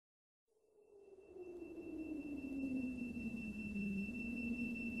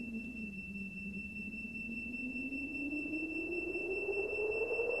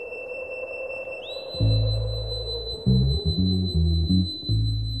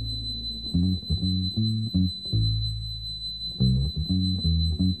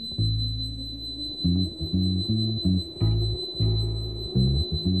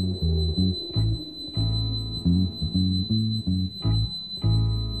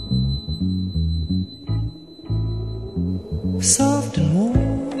Soft and warm,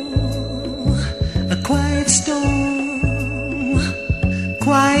 a quiet storm,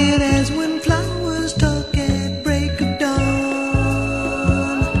 quiet as when flowers talk at break of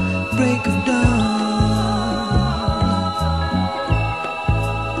dawn, break of dawn.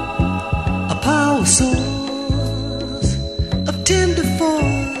 A power source of tender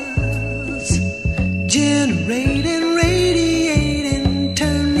force, generating, radiating,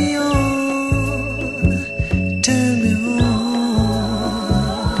 turn me on, turn me on.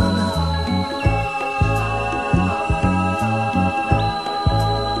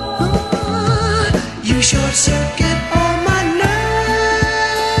 Short circuit all my nerves,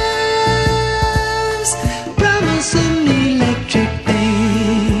 promising electric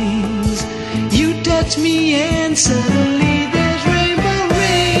things. You touch me and suddenly there's rainbow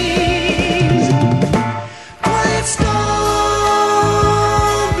rings. Quiet storm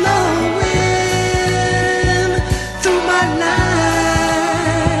blowing through my life.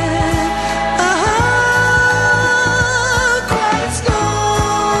 Quiet storm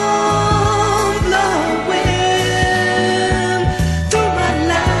blowing through my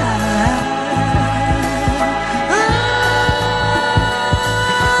life.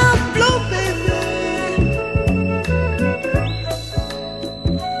 Blow, baby.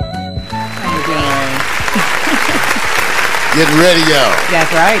 Getting ready, y'all.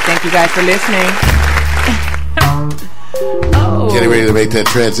 That's right. Thank you guys for listening. Getting ready to make that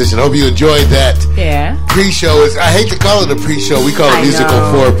transition. Hope you enjoyed that. Yeah. Pre-show is, I hate to call it a pre-show. We call it musical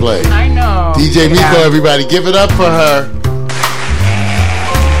foreplay. I know. DJ Miko, everybody, give it up for her.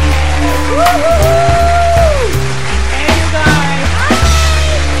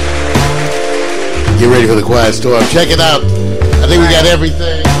 Get ready for the Quiet Storm. Check it out. I think we got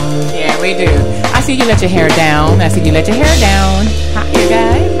everything. Yeah, we do. I see you let your hair down. I see you let your hair down. Hi, you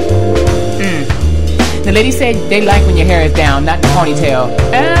guys. The lady said they like when your hair is down, not the ponytail.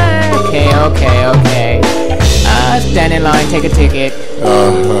 Okay. Stand in line, take a ticket.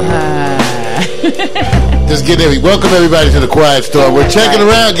 Just get every. Welcome everybody to the Quiet Storm. We're checking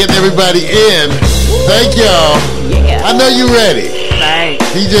around, getting everybody in. Thank y'all. Yeah. I know you ready. Right.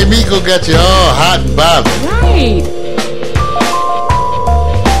 DJ Miko got you all hot and bobbing. Right.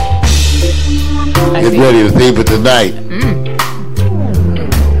 Get ready, the theme for tonight.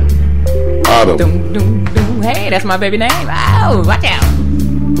 Autumn. Doom, doom, doom. Hey, that's my baby name. Oh, watch out.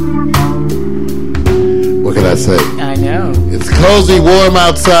 What can I say? I know. It's cozy warm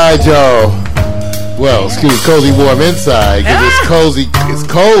outside, y'all. Well, excuse me, cozy warm inside because it's cozy. It's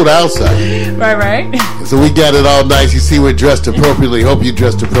cold outside. Right. So we got it all nice. You see, we're dressed appropriately. Hope you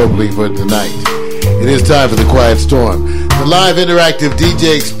dressed appropriately for tonight. It is time for the Quiet Storm, the live interactive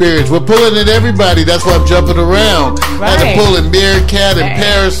DJ experience. We're pulling in everybody. That's why I'm jumping around. Right. Had to pull in Meerkat and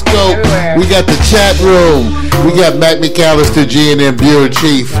Periscope. Everywhere. We got the chat room. We got Mac McAllister, G&M Bureau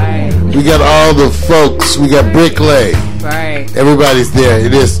Chief. Right. We got all the folks. We got Bricklay. Right. Everybody's there.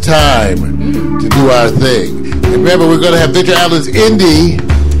 It is time to do our thing. And remember, we're going to have Victor Allen's Indie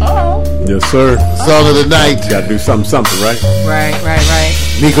Yes, sir. song of the night. Got to do something, right? Right.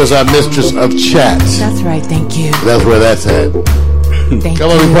 Miko's our mistress of chat. That's right. Thank you. That's where that's at. Thank Come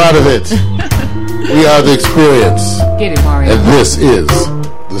on, you. be proud of it. We are the experience. Get it, Mario. And this is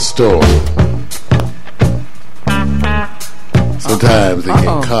the storm. Sometimes they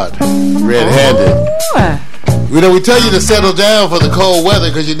get caught red-handed. You know, we tell you to settle down for the cold weather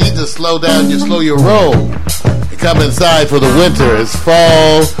because you need to slow down. You slow your roll and come inside for the winter. It's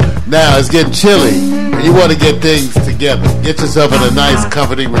fall now. It's getting chilly. And you want to get things together. Get yourself in a nice,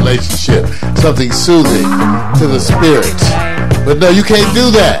 comforting relationship. Something soothing to the spirit. But no, you can't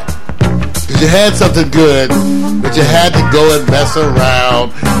do that. Because you had something good, but you had to go and mess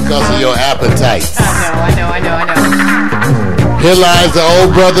around because of your appetites. I know. Here lies the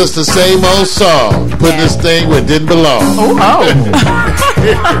old brothers, the same old song, putting this thing where it didn't belong.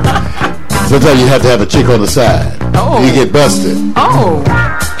 Sometimes you have to have a chick on the side. You get busted.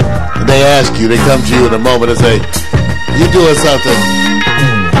 And they ask you, they come to you in a moment and say, you doing something.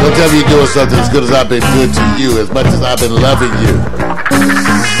 Don't tell me you're doing something as good as I've been good to you, as much as I've been loving you,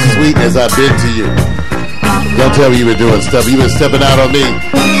 sweet as I've been to you. Don't tell me you've been doing stuff. You've been stepping out on me.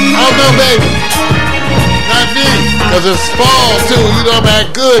 Oh, no, baby. Not me. Because it's fall, too. You know I'm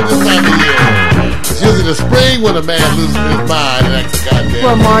act good this time of year. It's usually the spring when a man loses his mind and acts a goddamn.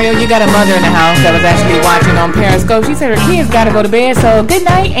 Well, Mario, you got a mother in the house that was actually watching on Periscope. She said her kids got to go to bed, so good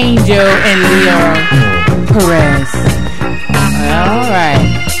night, Angel and Leon Perez. All right.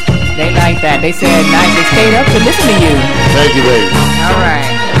 They like that. They said night. They stayed up to listen to you. Thank you, baby. All right.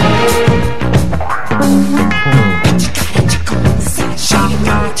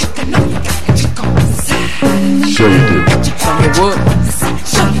 Sure you do. Show me what?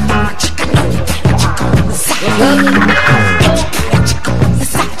 There you are.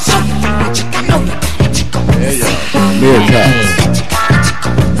 Meerkats.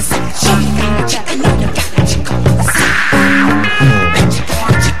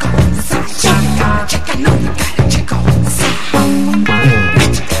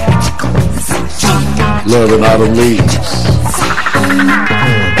 Loving autumn leaves.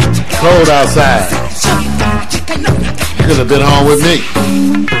 Cold outside. You could have been home with me.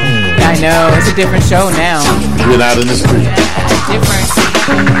 I know. It's a different show now. Been out in the street. Different.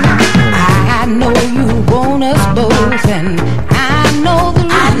 I know you want us both, and I know the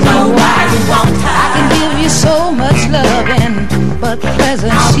reason why you want her. I can give you so much loving, but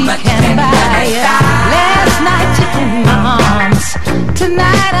presents she can't buy. Last night took in my arms.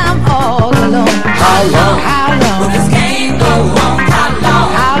 Tonight I'm all alone. How long? How long? Well, this game go on. How long?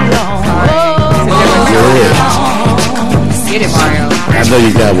 How long? Get it, Mario. I know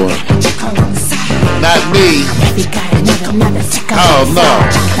you got one. Not me. Oh, no.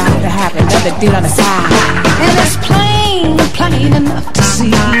 About to have another dude on the side. And it's plain enough to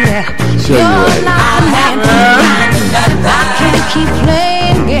see. Sure you You're right. not a man for me. I can't keep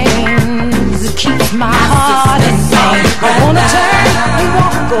playing games. It keeps my heart in pain. I wanna turn and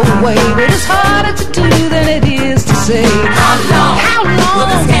walk away, but it's harder to do than it is to say. How long? How long? Will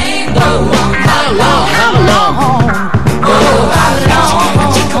this game go on? How long? How long? Oh, how long?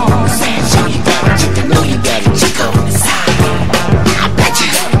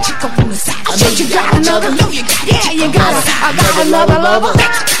 You got another, yeah, you got it. I got another lover.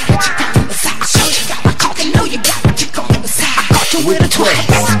 I know you got it. I caught you with a twice.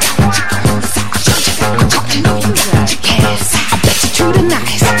 Yes, I bet you true to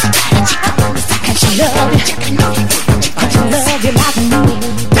nice. Can she love you? Can she love you like me?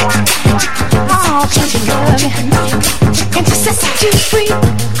 Oh, can she love you? Can she set you free?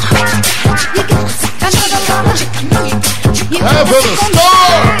 You got another lover. Time for the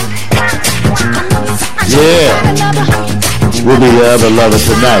storm. Yeah. We'll be your other lover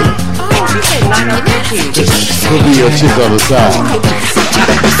tonight. Oh, she said line up with you. We'll be your chick on the side.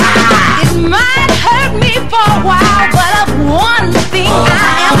 It might hurt me for a while, but of one thing I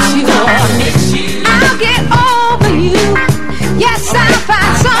am sure. I'll get over you. Yes, I'll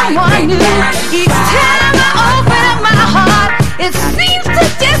find someone new. Each time I open up my heart, it seems to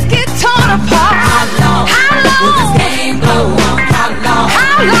just get torn apart. How long? Will this game go on? How long?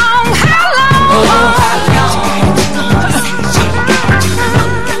 How long? How long? Oh, how long?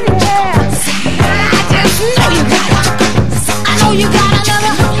 You got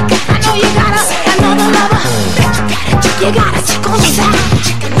another. I know you got another lover. You got a chick on the side.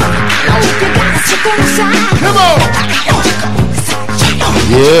 I know you got a chick on the side. Come on.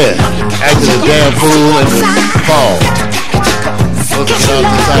 Yeah. Acting a damn fool in the fall. Supposed to get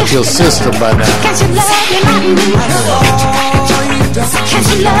outside your system by now. Can't you love me like me? Can't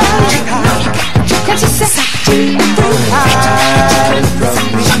you love me? Can't you set me free?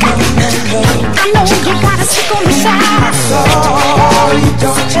 I know you got a chick on the side. You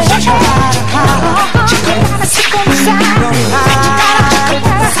got a chick on the side.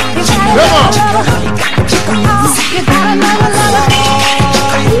 You got another lover.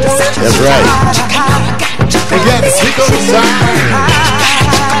 That's right. They got a chick on the side.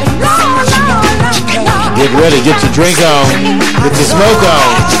 Get ready, get your drink on, get your smoke on.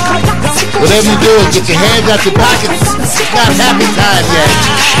 Whatever you do, get your hands out your pockets. It's not happy time yet.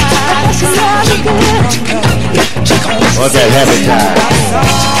 What's that happy time?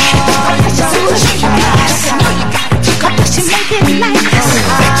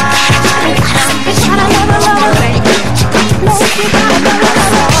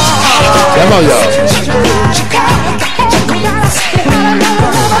 Come on, y'all.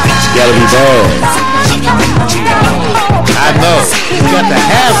 Gotta be bad. I know. You got to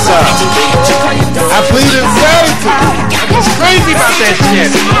have some. I plead insanity. I'm crazy about that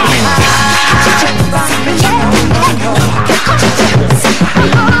shit.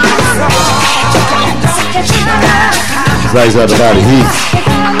 It's like something about the heat.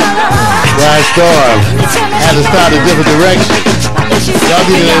 Brian Storm had to start a different direction. Y'all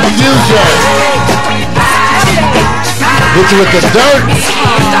need an infusion. Hit you with the dirt.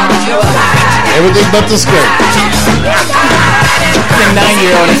 Everything but the skirt. The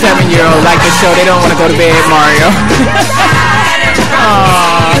 9-year-old and 7-year-old like the show. They don't want to go to bed, Mario.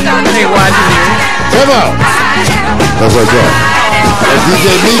 Aww, they watching you. Come on. That's what's up. That's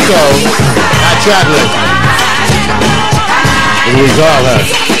DJ Miko, hot chocolate. What do we call her?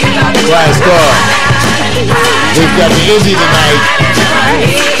 Class Star. We've got the Izzy tonight.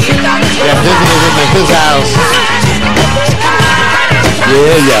 We got visitors in his house.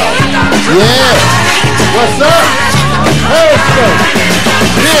 Yeah, y'all. Yeah. What's up? Periscope.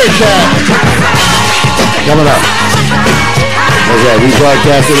 Beer chat. Coming up. That's right. We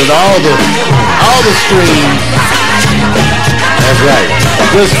broadcasted it all the streams. That's right.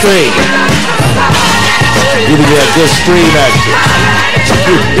 Good stream. You can get good stream action.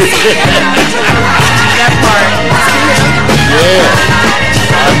 That part. Yeah.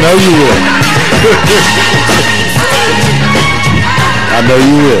 I know you will. I know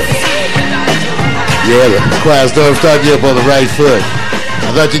you will. Yeah, the class don't start you up on the right foot.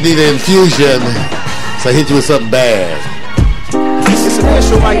 I thought you needed an infusion, so I hit you with something bad. It's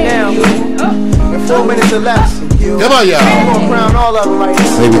official right now. In 4 minutes or less. Come on, y'all. I'm gonna crown all of them right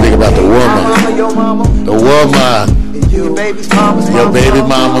now. Make me think about the woman. Mama, your mama. The woman. Your baby's mama's Your mama. baby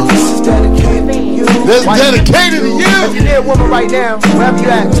mama. This is dedicated to you. This White dedicated to If you. you're near a woman right now, wherever you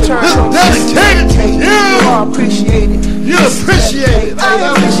at, just turn This on. dedicated to You you. are appreciated. You appreciate it. I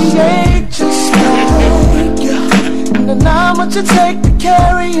appreciate your smile. And the how much it take to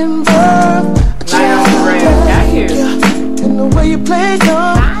carry and birth a child. And the way you play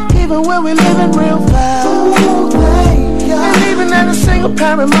dumb, even when we living real foul. And even as a single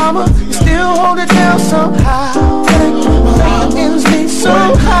parent mama, you still hold it down somehow. Make the ends meet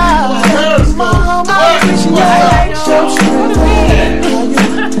somehow. Mama, I appreciate your strength.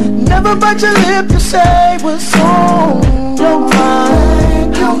 Never bite your lip to say what's on your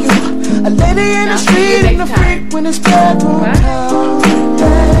mind. How you a lady in the street and a freak when it's bedroom time.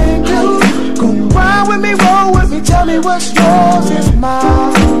 Thank you. Go ride with me, roll with me, tell me what's yours is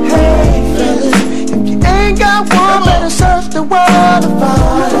mine. Hey fellas, if you ain't got one, better search the world to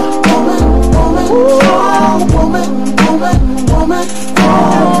find a woman, woman, oh, woman, woman, woman, oh,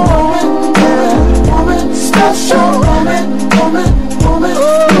 woman, yeah, woman, special woman, woman, woman,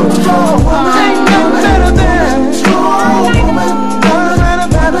 strong woman, ain't nothing better than strong woman, better,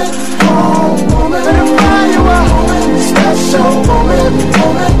 better, oh, woman, better find you a woman, special woman,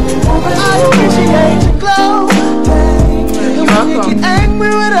 woman, woman, I appreciate your glow. And when you get angry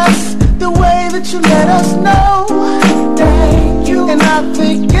with us, the way that you let us know. Thank you. And I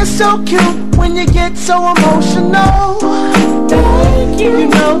think it's so cute when you get so emotional. Thank you. You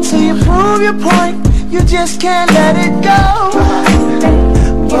know, till you prove your point, you just can't let it go.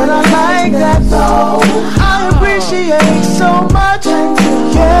 But I like that though. I appreciate so much.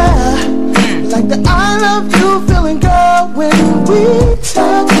 Yeah. Like the I love you feeling, girl, when we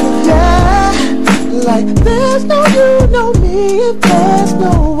touch. Yeah. Like there's no you, no me, if there's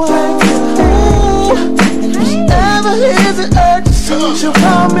no one. And if she ever hears an urgency, she'll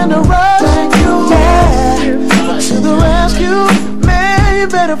come in a rush. Yeah, but to the rescue, man, you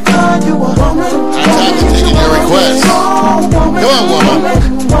better find you a woman. I'm taking your request. Come on, woman.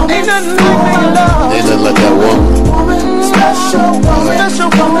 Ain't nothing like me love. Ain't nothing like that woman. Special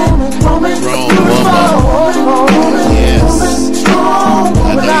woman, woman, Strong woman. Yes. strong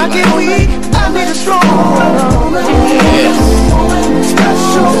woman. When I get weak, I need a strong woman. Yes.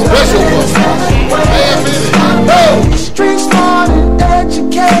 Special woman. Street smart and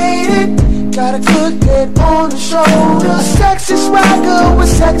educated. Got a good head on the shoulder. A sexy swagger with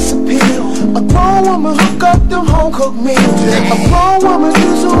sex appeal. A grown woman hook up them home cooked meals. A grown woman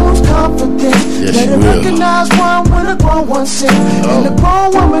exudes confidence. Yes, Better she will. recognize one when a grown one sings. And a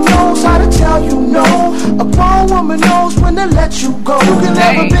grown woman knows how to tell you no. A grown woman knows when to let you go. You can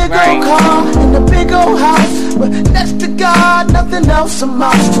have a big old car and a big old house, but next to God, nothing else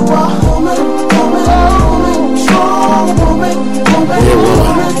amounts to a woman, woman, strong woman, woman,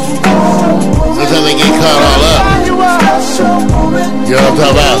 woman. Sometimes they get caught all up. You know what I'm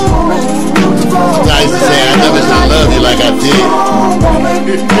talking about? I used to say, I never should love you like I did.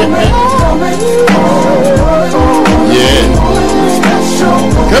 Yeah.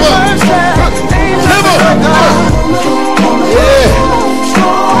 Come on. Come on. Yeah.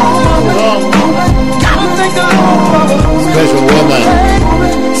 Special woman.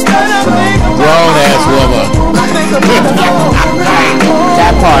 Grown ass woman.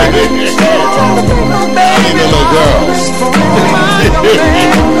 That part. I need a little girl.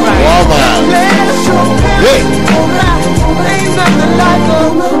 Woman. Hey.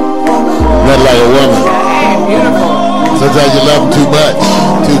 Sometimes you love them too much,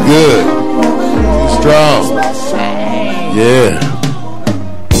 too good, too strong. Yeah.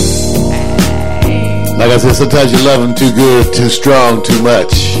 Like I said, sometimes you love them too good, too strong, too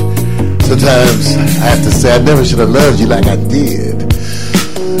much. Sometimes I have to say I never should have loved you like I did,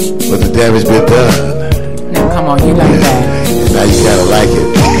 but the damage been done. Now come on, you like that. Now you kind of like it.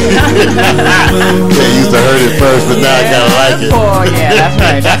 They used to hurt it first, but now I kind of like it. Oh, yeah,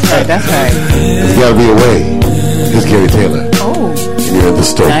 that's right. There's got to be a way. Here's Gary Taylor. Oh. You're at the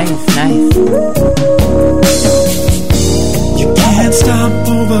store. Nice. You can't stop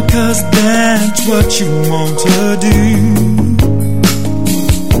over 'cause that's what you want to do.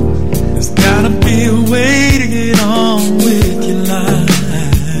 There's gotta be a way to get on with your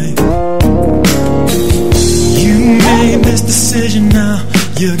life. You made this decision now.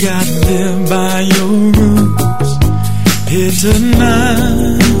 You gotta live by your rules here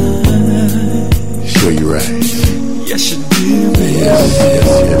tonight. Sure you're right. Yes, you do, baby. Yes.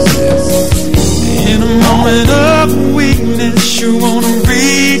 In a moment of weakness, you wanna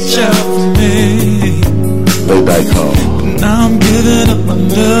reach out for me. Late night call. But now I'm giving up my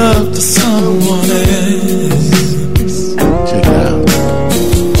love to someone else. Check it out.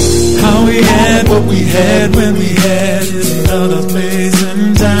 How we had what we had when we had is another place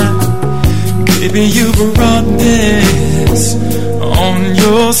and time. Baby, you brought this on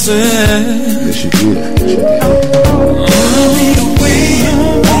yourself. Yes, you did. I need a way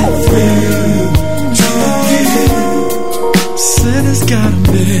through to you. Said there's gotta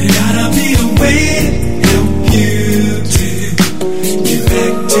be a way to help you to get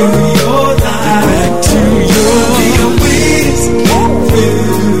back to your life. Back to your ways through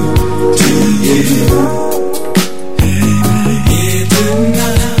to you. Here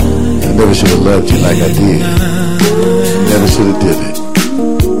tonight. I never should have loved you like I did. Never should have did it.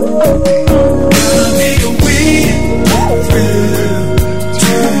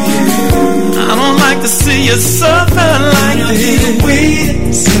 To see you suffer like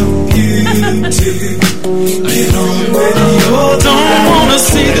this, help you to get on with your. Don't wanna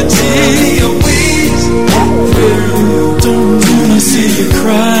see the tears. Don't wanna see you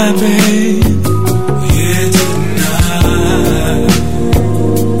cry, babe. Here tonight,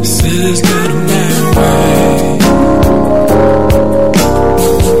 say there's gotta be a way.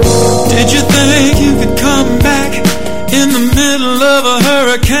 Did you think you could come back in the middle of a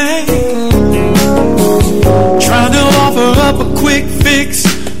hurricane? Trying to offer up a quick fix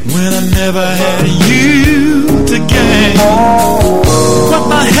when I never had you to gain. What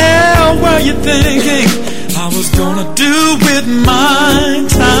the hell were you thinking I was gonna do with my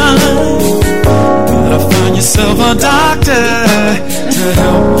time? Better find yourself a doctor to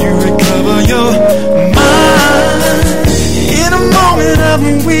help you recover your mind. In a moment of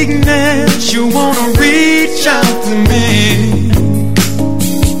weakness, you wanna reach out to me.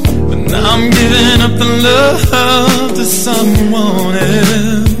 I'm giving up the love to someone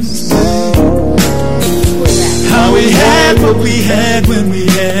else. How we had what we had when we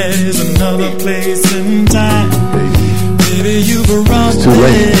had is another place and time. Baby, you brought It's too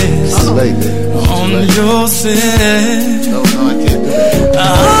late. It's too late, man. on yourself. No, I can't do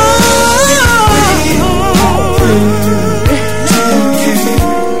that.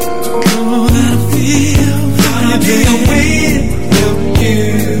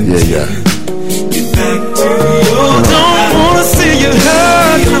 Yeah. Get back to your. Don't wanna see you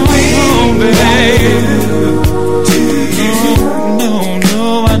hurt, no, baby. No,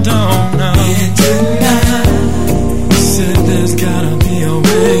 I don't know. Said there's gotta be a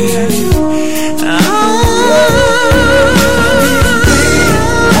way. I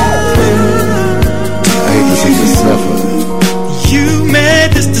hate to see you suffer. You made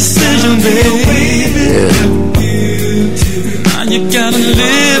this decision, baby. Yeah. Now you gotta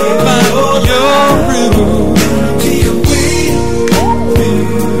live by your rules.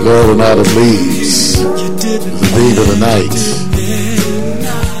 Love and autumn leaves. The theme of the night.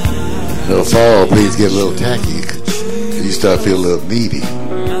 The fall, things get a little tacky. And you start feeling a little needy.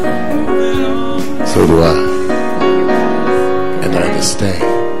 So do I. And I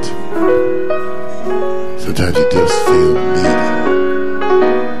understand. Sometimes you just feel needy.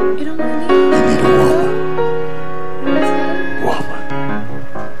 You need a woman.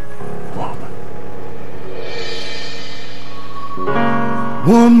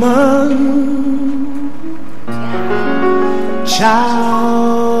 Woman,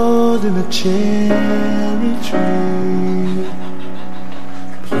 child in a cherry tree,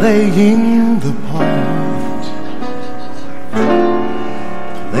 playing the part,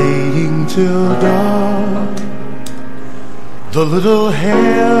 playing till dark, the little heroine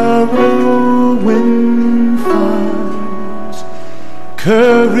fine.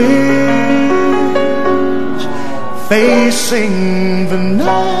 courage facing the night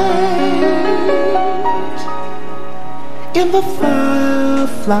in the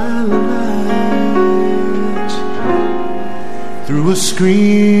firefly light through a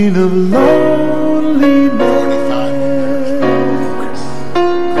screen of loneliness.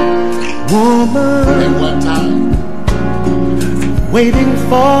 Woman, waiting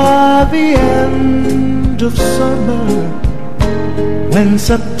for the end of summer, when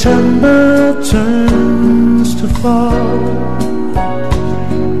September turns to fall,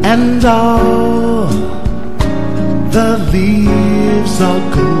 and all the leaves are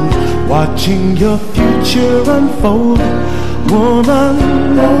gold, watching your future unfold. Woman,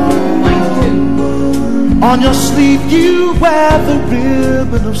 on your sleeve you wear the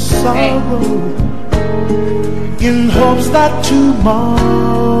ribbon of sorrow, in hopes that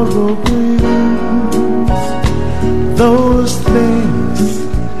tomorrow brings those things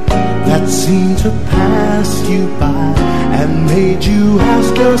that seem to pass you by and made you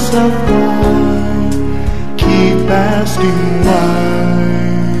ask yourself why. Keep asking why.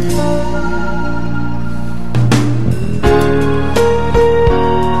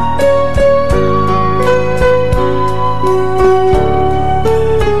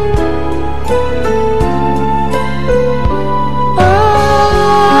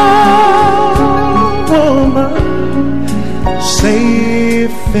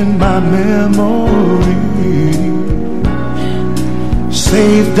 In my memory,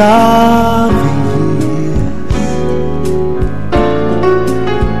 saved of the years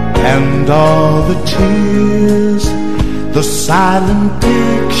and all the tears, the silent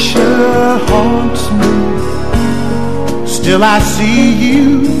picture haunts me. Still I see you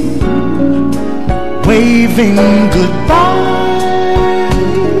waving goodbye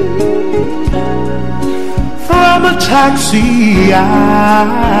from a taxi.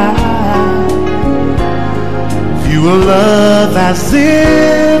 View a love as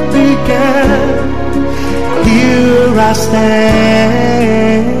it began. Here I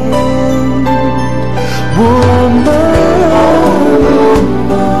stand, woman,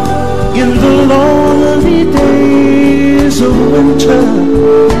 in the lonely days of winter,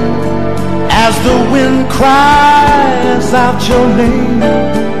 as the wind cries out your name,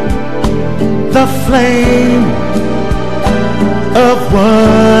 the flame of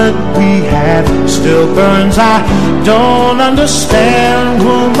what we had still burns. I don't understand,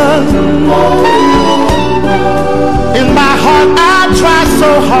 woman. In my heart I try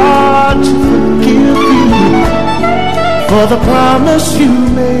so hard to forgive you for the promise you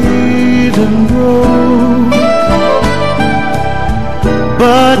made and broke,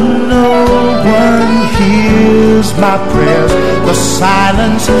 but no one hears my prayers. The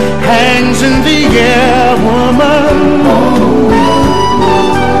silence hangs in the air, woman.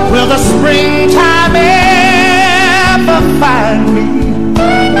 Will the springtime ever find me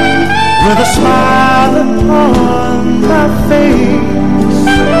with a smile upon my face?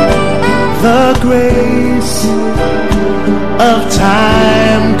 The grace of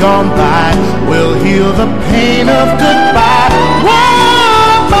time gone by will heal the pain of goodbye. Woman,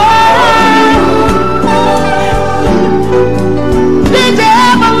 did you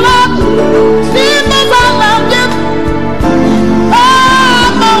ever love me? Seems as I love you,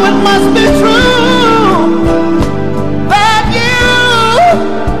 it must be true that you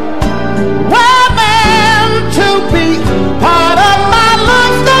were meant to be part of my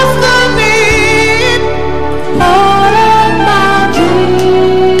love's destiny, part of my dream.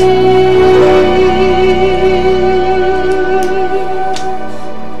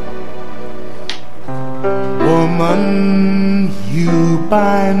 Woman, you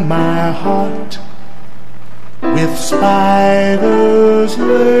bind my heart with spider's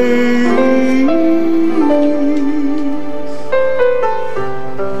lace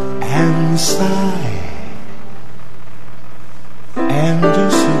and sigh and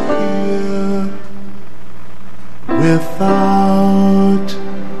disappear without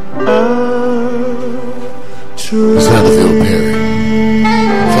a trace. Sound of Phil Perry.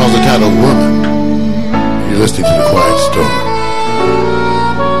 Song's entitled Woman. You're listening to The Quiet Storm.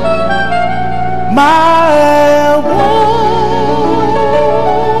 My woman.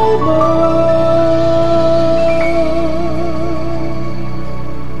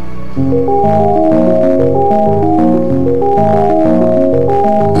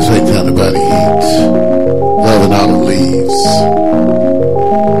 This ain't kind of body heat. Love and Olive Leaves.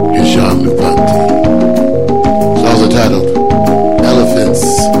 Here's Jean Lupante. Song's entitled Elephants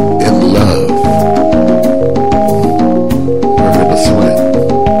in Love. Perfect swing.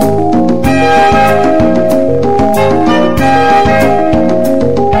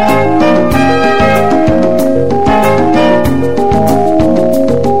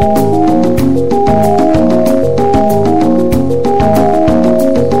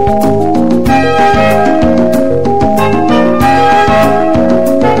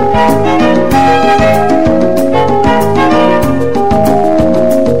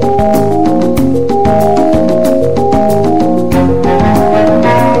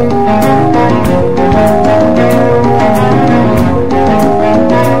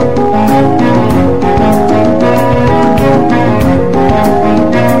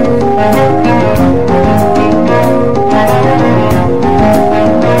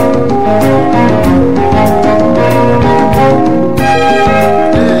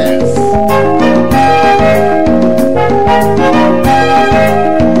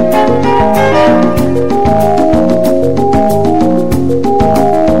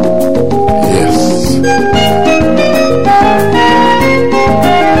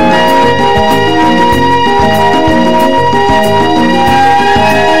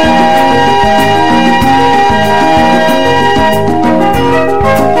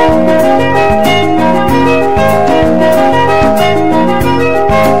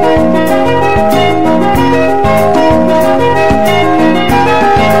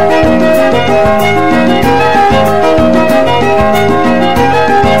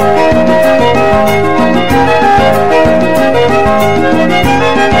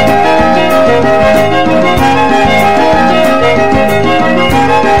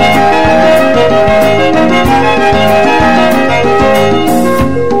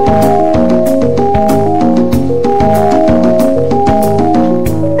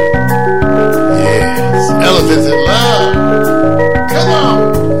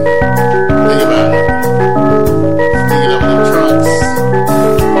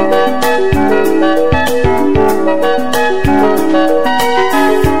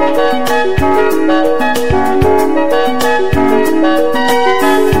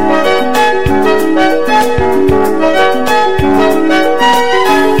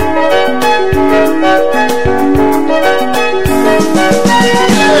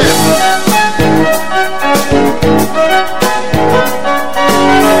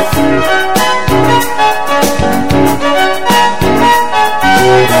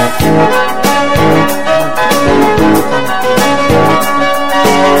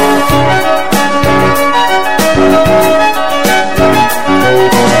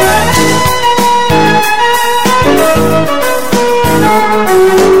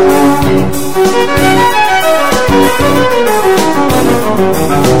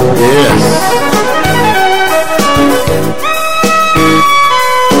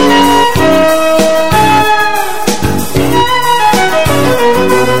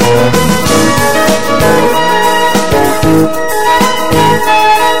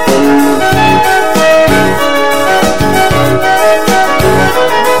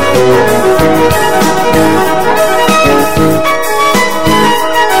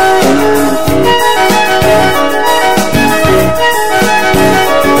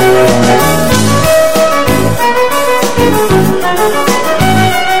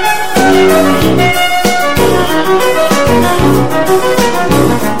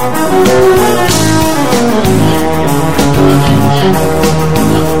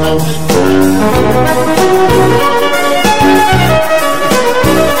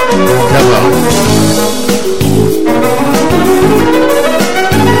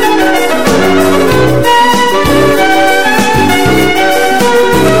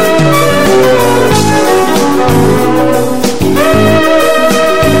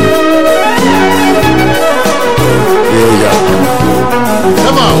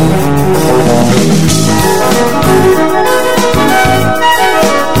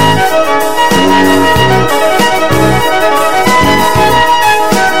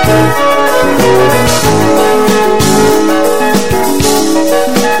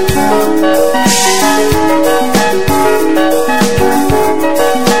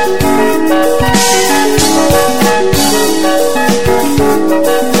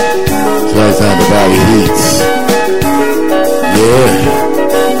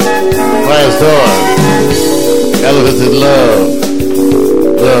 Elephants in love.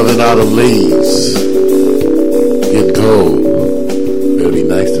 Love in autumn leaves. Getting cold. Better be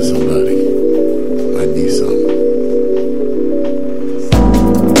nice to somebody. I need some.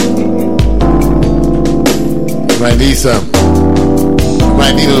 You might need something. You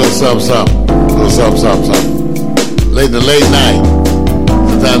might need a little something. A little something. Late in the late night.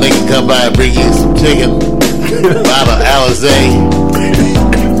 Sometimes they can come by and bring you some chicken. Bottle of Alizé.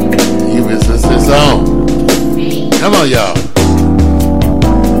 You miss this on. Come on, y'all.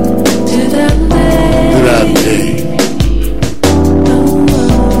 Do that day.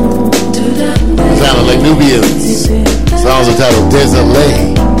 Sounded like Nubians. Songs entitled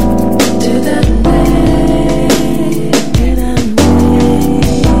Désolé.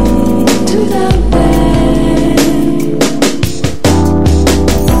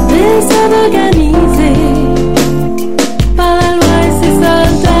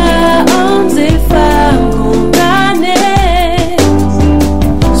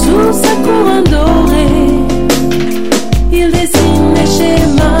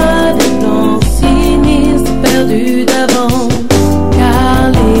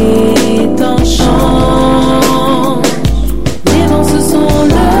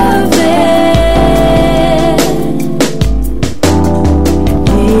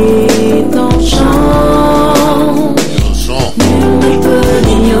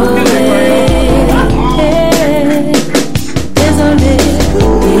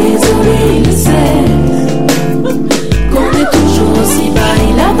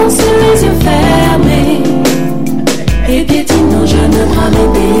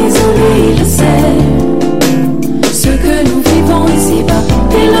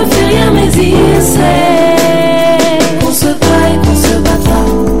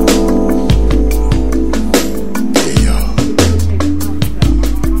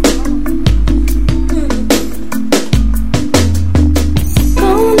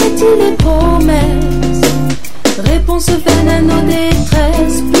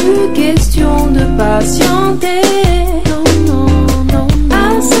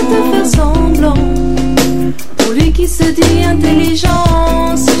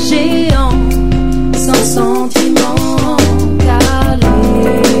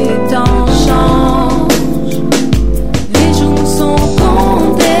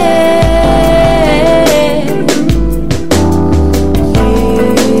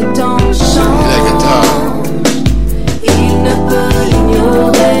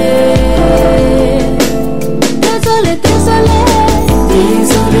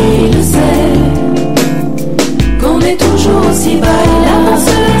 Désolé, le sait qu'on est toujours aussi bas.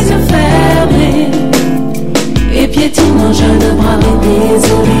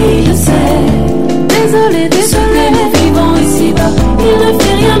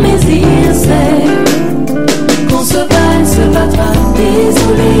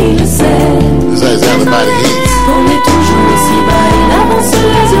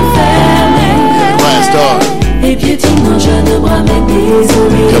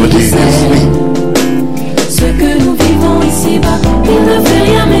 Coming to you this sweet. Ce que nous vivons ici-bas, il ne fait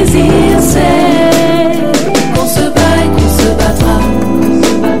rien, mais il sait qu'on se bat et qu'on se battra.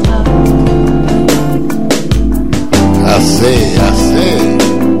 I say.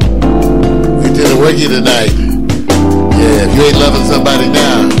 We did a workie tonight. Yeah, if you ain't loving somebody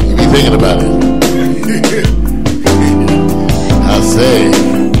now, you be thinking about it. I say.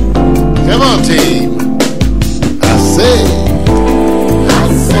 Come on, team. I say.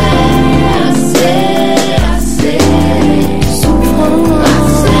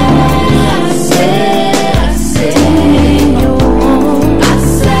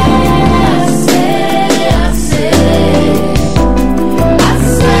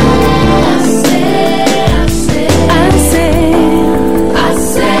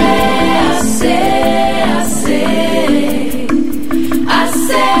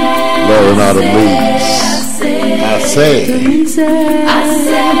 Autumn leaves. I say.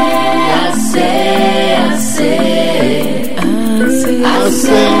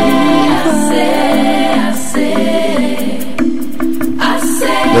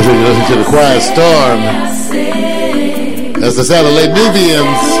 Listen to the Quiet Storm. That's the sound of Les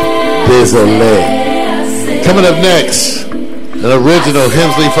Nubians. Désolé. Coming up next, an original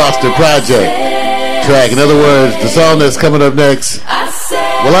Hensley Foster project track. In other words, the song that's coming up next,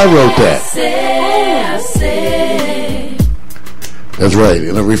 well, I wrote that. That's right.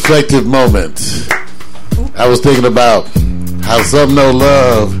 In a reflective moment, I was thinking about how some know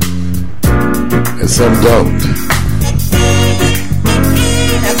love and some don't.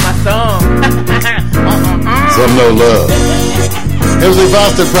 That's my song. Some know love. Hensley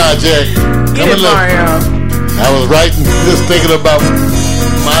Foster project. Get it, Mario. I was writing, just thinking about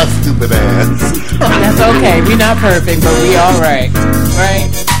my stupid ass. That's okay. We're not perfect, but we all right. Right?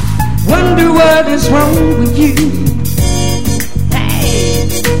 Wonder what is wrong with you. Hey.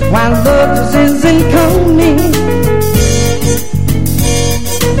 While love just isn't coming.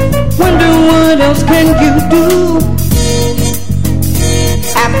 Wonder what else can you do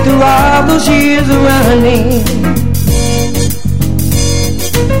after all those years of running.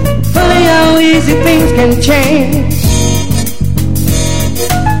 Funny how easy things can change.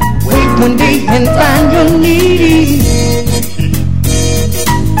 Wait one day and find your need.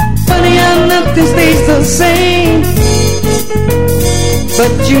 Funny how nothing stays the same,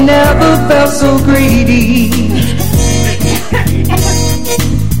 but you never felt so greedy.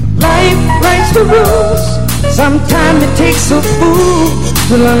 Life writes the rules. Sometimes it takes a fool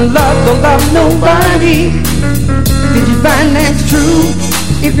to learn love, don't love nobody. Did you find that's true?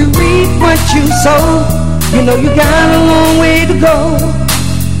 If you reap what you sow, you know you got a long way to go.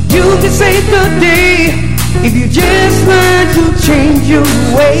 You can save the day if you just learn to change your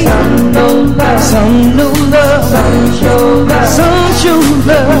way. Some know love, some know love, some show love, some show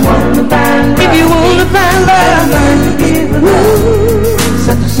love. If you wanna find love, learn to give love.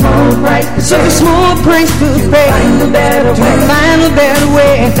 Such a small price to pay. Find a better way. Find a better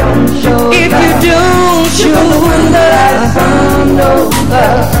way. Don't show if love. You don't show love, some know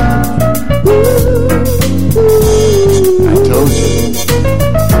love. I told you.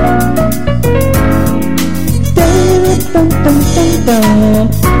 Dun, dun, dun, dun.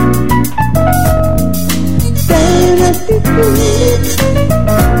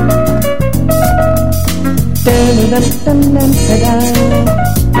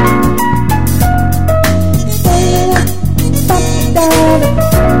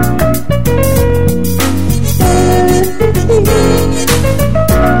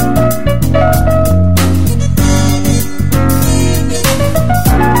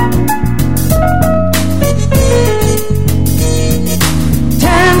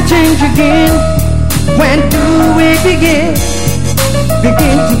 Time change again. When do we begin?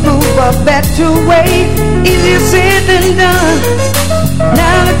 Begin to move a better way. Easier said than done.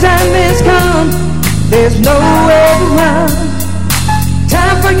 Now the time has come. There's no way around.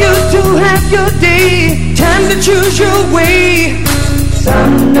 Time for you to have your day. Time to choose your way.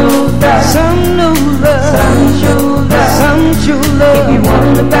 Some know love, some know love, some show love, some show love. If you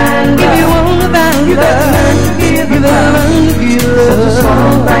wanna find love, if you wanna find you love, learn to give, you better learn to give love.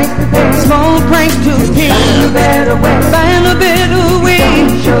 Small price to pay, small price to pay. Find a better way, find a better way.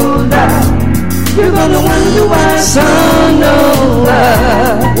 Some show love, you're gonna wonder why. Some know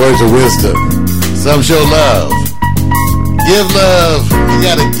love. Words of wisdom. Some show love. Give love. You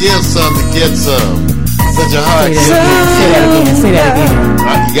gotta give some to get some. Such a hard gift. Say that again.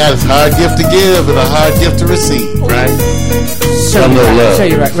 You got a hard gift to give and a hard gift to receive, right? Some know love. Show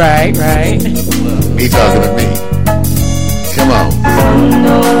you right. He talking to me. Come on.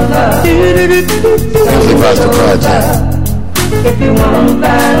 Hensley Foster project. If you want to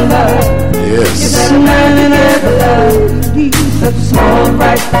find love, Yes. you better learn to get love. Such a small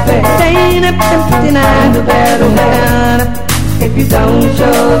price to pay. Ain't it 59 to better man? If you don't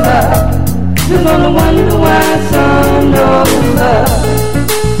show love, you're gonna wonder why some no love.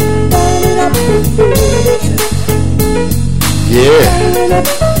 Yeah.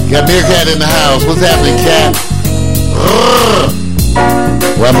 Got Meerkat in the house. What's happening, cat?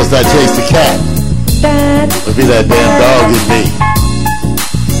 Why must I chase the cat? It'll be that damn dog in me.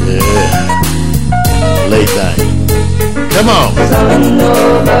 Yeah. Late night. Come on.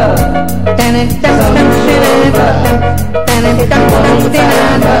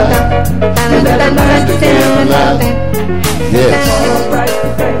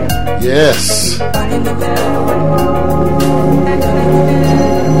 Yes. Yes.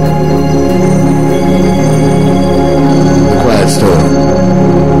 The Quiet Storm.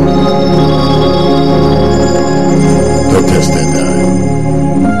 Don't test that dial.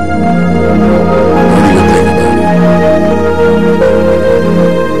 Don't even think about it.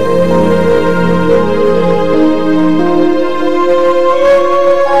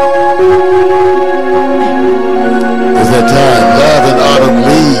 There's that time, love and autumn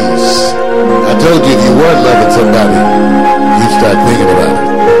leaves. I told you if you weren't loving somebody, you'd start thinking about it.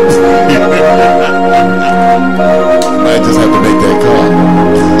 You might just have to make that call.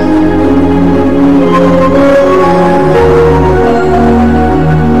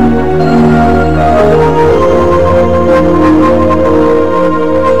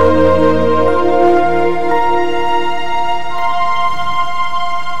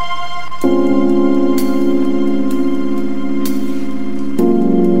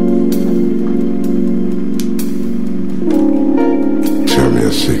 Tell me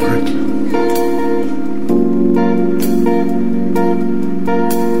a secret.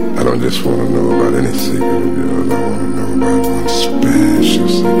 I don't just want to know about any secret of yours. I want to know about one special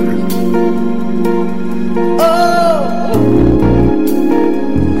secret.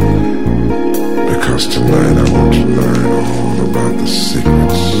 Because tonight I want to learn all about the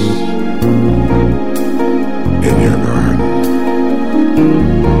secrets in your garden.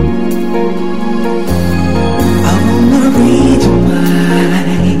 I wanna read your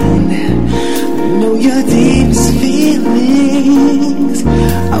mind, know your deepest feelings.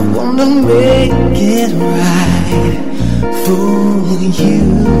 I wanna make it right for you,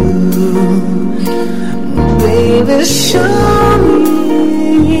 baby. Show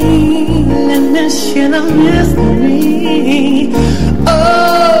me, let me share the mystery. Oh,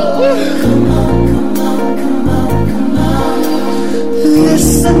 come on, come on, come on, come on.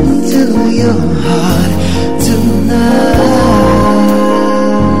 Listen to your heart tonight.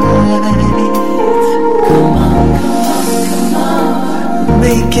 Come on, come on, come on.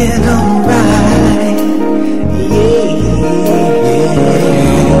 Make it alright. Yeah.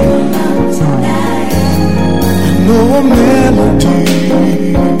 Know a melody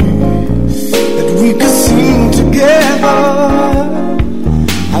that we could sing together.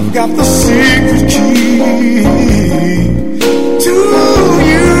 I've got the secret key to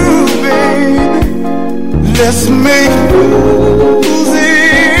you, baby. Let's make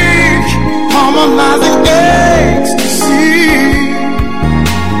music, harmonizing ecstasy.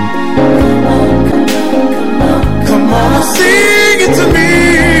 Come on, sing it to me.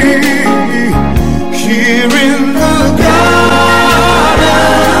 Here in the garden,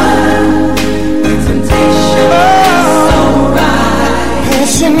 the temptation is so right.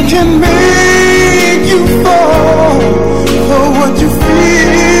 Passion can make you fall for what you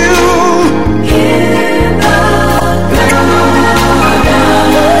feel. In the garden,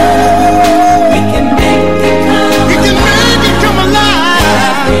 we can make it come. We can make it come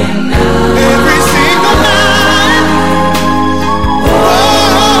alive every single night. Oh,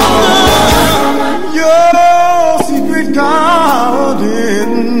 your secret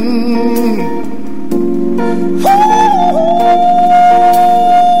garden.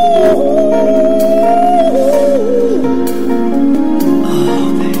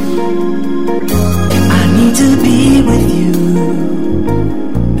 I need to be with you.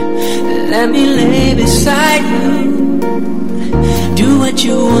 Let me lay beside you. Do what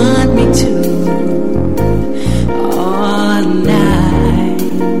you want me to all night.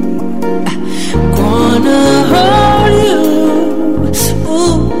 Gonna hold you.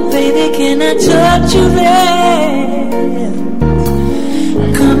 Ooh, baby, can I touch you there?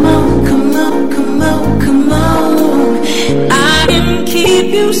 Come on, come on, come on, come on. I can keep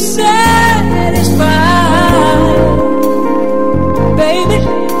you satisfied, baby.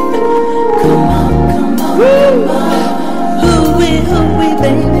 Come on, come on, come on. Hooey, hooey,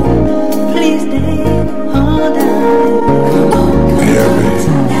 baby. Please stay all night. Come on,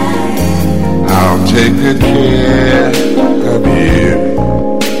 take good care of you.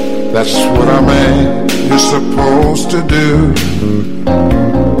 That's what a man is supposed to do.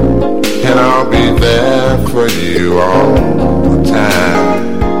 And I'll be there for you all the time.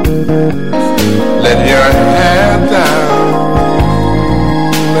 Let your hair down.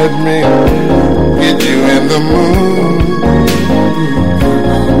 Let me get you in the mood.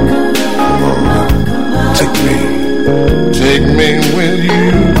 Take me with you.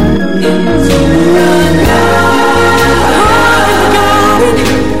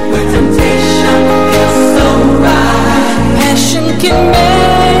 Where temptation is so right. Passion can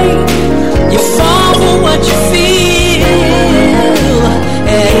make you fall for what you feel.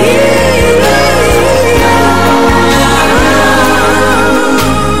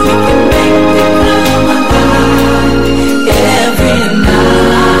 We can make it come alive every night.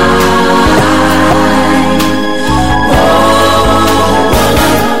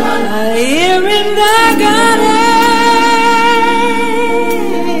 Here in the garden.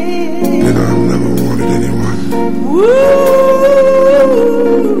 And I've never wanted anyone.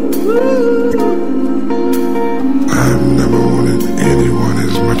 I've never wanted anyone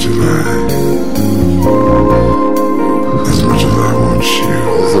as much as I want you.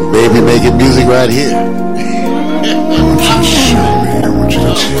 There's a baby making music right here. I want you to show me. I want you to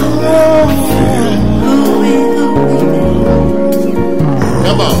tell me how I feel.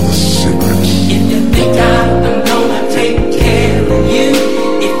 Come on. The secrets. If you think I'm gonna take care of you,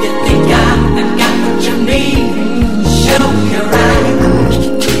 if you think I've got what you need, show me right. I want us to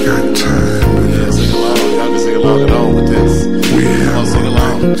take our time with this. Sing along. Y'all can sing along at home with this. We have sing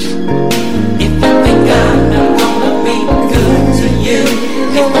along. If you think I'm gonna be good to you,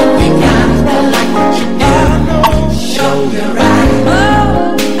 if you think I like what you do, show me right.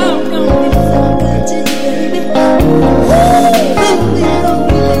 I'm gonna be so good to you, baby.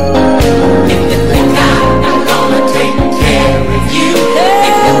 If you think I'm gonna take care of you,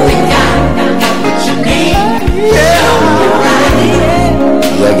 if you think I got what you need, show me right.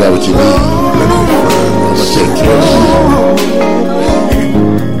 Yeah, I got what you need. I'm gonna take care of you.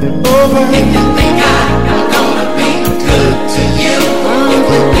 If you think I'm gonna be good to you, if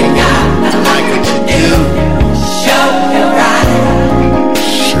you think I like what you do, show me right.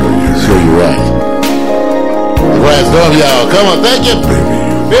 Show you right. Quiet Storm, y'all. Come on, thank you.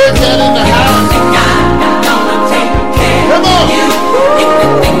 Beer Cat in the house. Think I'm gonna take care Come on. of you. If you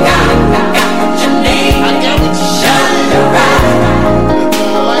think I got what you need, show me right.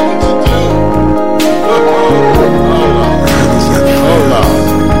 I like what you do. Hold on.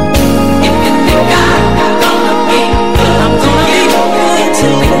 If you think I'm gonna be good to you, if you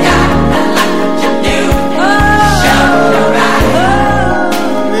think I like what you do, show me right.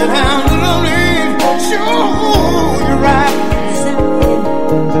 And I'm gonna show you right.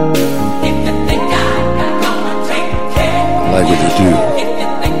 If you think I'm gonna take care I like what you do. if you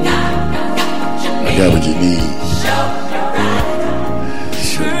think I got what you I got what you need. show me right.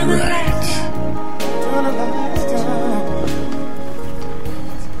 Show you right.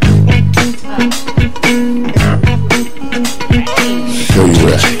 Show you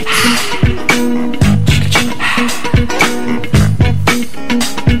right.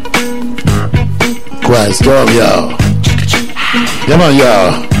 Quiet Storm, y'all. Come on,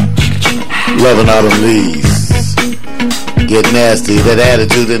 y'all. Loving autumn leaves. Get nasty. That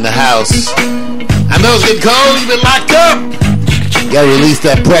attitude in the house. I know it's getting cold. You've been locked up. Gotta release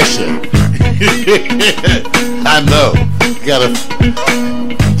that pressure. I know. Gotta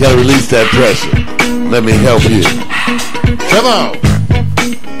release that pressure. Let me help you. Come on.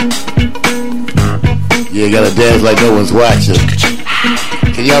 Yeah, you gotta dance like no one's watching.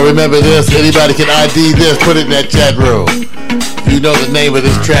 Can y'all remember this? Anybody can ID this? Put it in that chat room. If you know the name of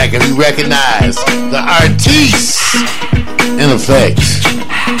this track, if you recognize the artiste in effect.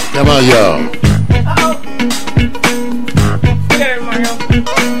 Come on, y'all. Look at it, Mario.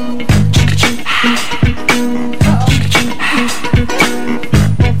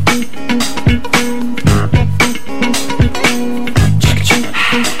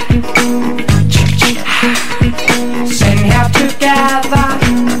 Sing here together,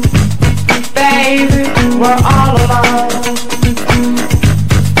 baby, we're all alone.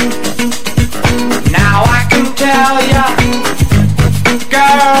 Now I can tell ya,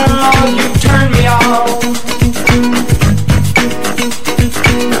 girl, you turn me on.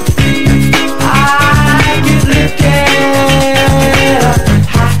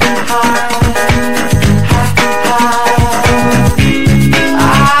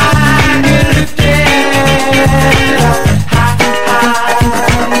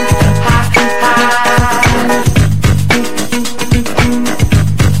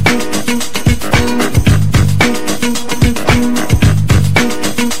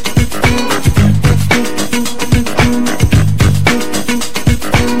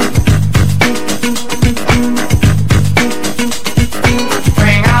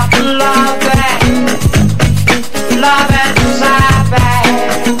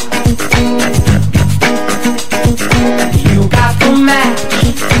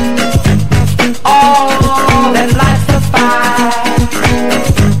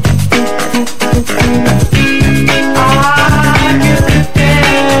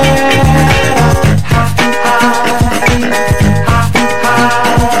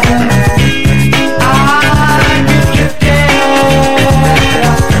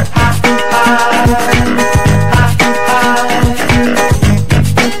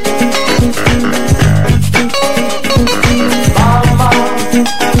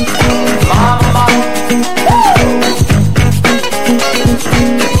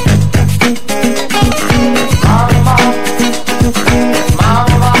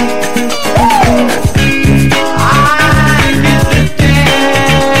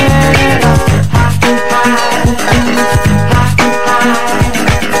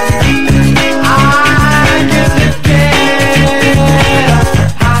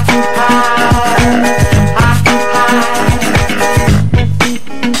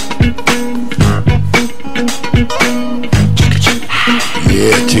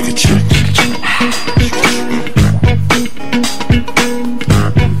 Yeah, chicka chick.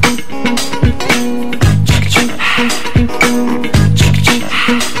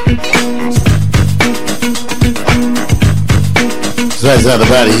 So that's how the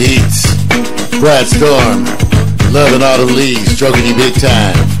body eats. Quiet storm, loving all the leaves, stroking you big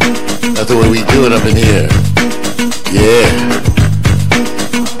time. That's the way we do it up in here. Yeah.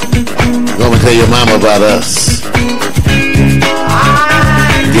 Go and tell your mama about us.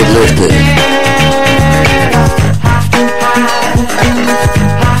 Get lifted.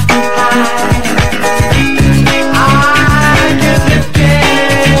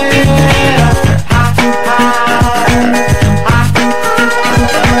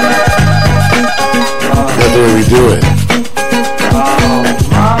 That's the way we do it.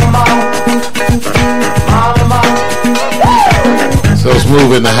 So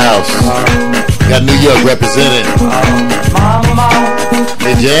smooth in the house. Got New York represented.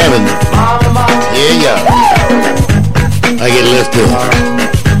 They jamming. Yeah, yeah. I get lifted.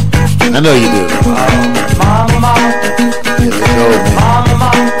 I know you do. Yeah, they told me.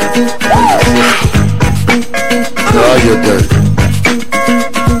 All your dirt.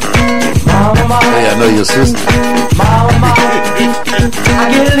 Hey, I know your sister. I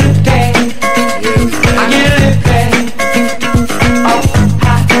get lifted. I get lifted.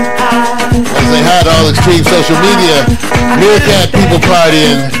 Say hi to all extreme social media. Meerkat people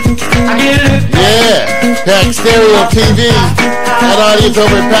partying. Yeah. Pack Stereo TV. That audience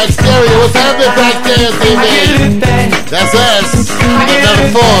over at Pack Stereo. What's happening, Pack Stereo TV? That's us. Another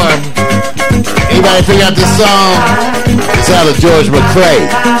form. Anybody figure out this song? It's out of George McCrae.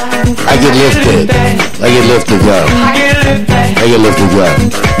 I get lifted. I get lifted, yo. I get lifted, yo.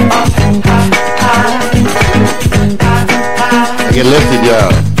 I get lifted, yo.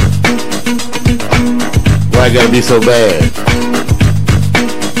 Why I gotta be so bad?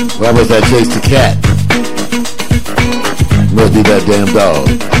 Why must I chase the cat? Must be that damn dog.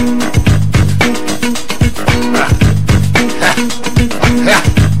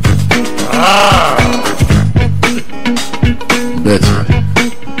 Betcha.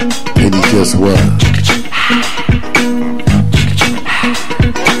 And he just was.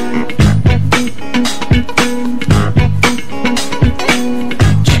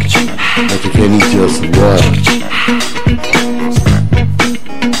 But you can't eat just one.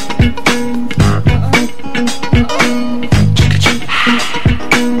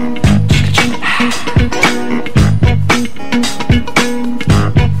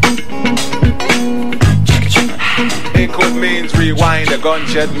 Input means rewind, a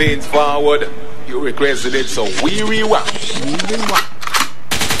gunshot means forward. You requested it, so we rewind.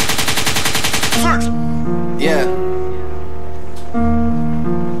 Yeah.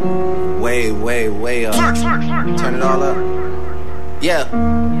 Way up. Turn it all up. Yeah.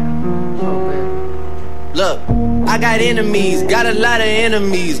 Look, I got enemies, got a lot of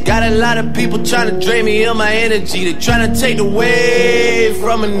enemies, got a lot of people trying to drain me of my energy. They trying to take away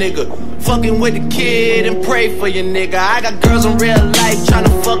from a nigga. Fucking with the kid and pray for your nigga. I got girls in real life trying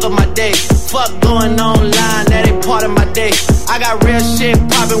to fuck up my day. Fuck going online, that ain't part of my day. I got real shit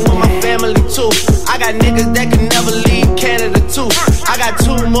poppin' with my family too. I got niggas that can never leave Canada too. I got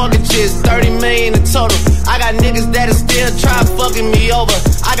 2 mortgages, 30 million in total. I got niggas that'll still try fucking me over.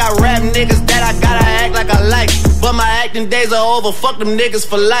 I got rap niggas that I gotta act like I like, but my acting days are over. Fuck them niggas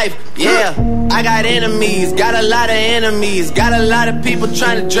for life. Yeah, I got enemies, got a lot of enemies, got a lot of people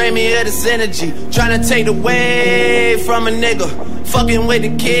trying to drain me of this energy, trying to take away from a nigga. Fucking with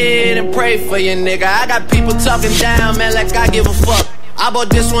the kid and pray for your nigga. I got people talking down, man, like I give a fuck. I bought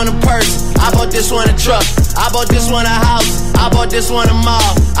this one a purse, I bought this one a truck, I bought this one a house, I bought this one a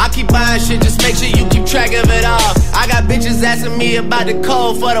mall. I keep buying shit, just make sure you keep track of it all. I got bitches asking me about the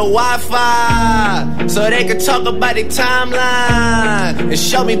code for the Wi-Fi, so they can talk about their timeline and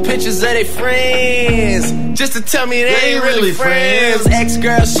show me pictures of their friends, just to tell me they ain't really friends.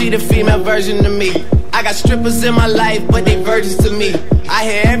 Ex-girl, she the female version of me. I got strippers in my life, but they virgins to me. I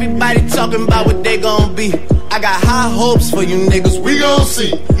hear everybody talking about what they gon' be. I got high hopes for you niggas, we gon'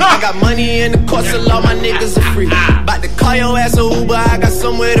 see. I got money in the course, so all my niggas are free. About to call your ass a Uber, I got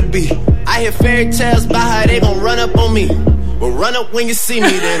somewhere to be. I hear fairy tales about how they gon' run up on me. But run up when you see me,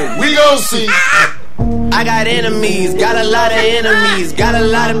 then we gon' see. I got enemies, got a lot of enemies, got a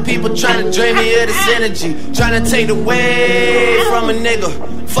lot of people trying to drain me of this energy, trying to take away from a nigga.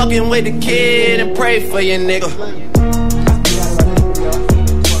 Fucking with the kid and pray for your nigga.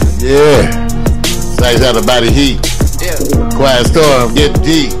 Yeah. Size out of body heat. Yeah. Quiet storm, get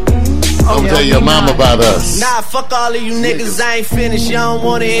deep. Don't tell your mama about us. Nah, fuck all of you niggas, I ain't finished. You don't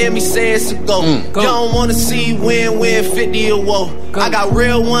wanna hear me say it's a go. You don't wanna see win 50 or woe. I got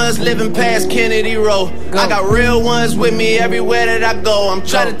real ones living past Kennedy Road. I got real ones with me everywhere that I go. I'm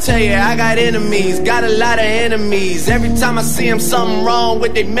trying to tell you, I got enemies, got a lot of enemies. Every time I see them, something wrong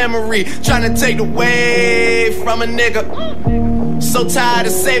with their memory. Trying to take away from a nigga. So tired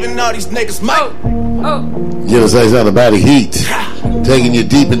of saving all these niggas, Mike. You ever say something about heat? Taking you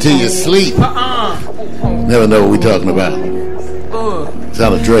deep into your sleep. Never know what we talking about.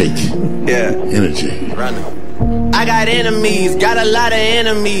 Sound of Drake. Yeah. Energy. I got enemies, got a lot of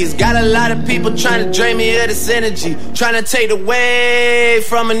enemies. Got a lot of people trying to drain me of this energy. Trying to take away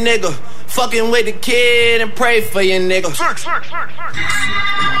from a nigga. Fucking with the kid and pray for your nigga.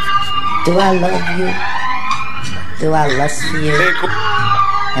 Do I love you? Do I lust for you?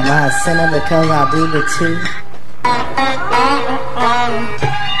 Am I a sinner because I do the two?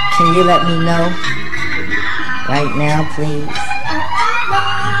 Can you let me know? Right now, please.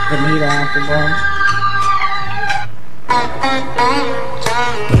 Bonita Applebum.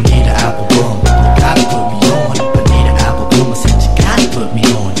 Bonita Applebum, you gotta put me on. Bonita Applebum, I said you gotta put me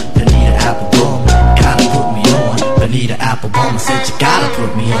on. Bonita Applebum, gotta put me on. Bonita Applebum, I said you gotta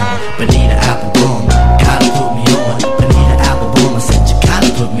put me on. Bonita Applebum, gotta put me on. Bonita Applebum, I said you gotta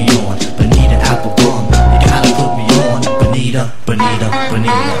put me on. Bonita Applebum, you gotta put me on. Bonita, Bonita,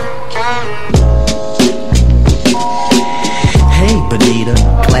 Bonita. Hey Bonita,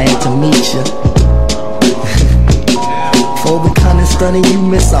 glad to meet you. For the kind of stunning you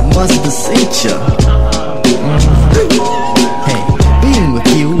miss, I must beseech you. Hey, being with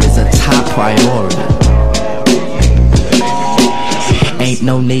you is a top priority. Ain't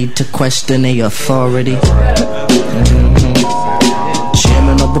no need to question the authority.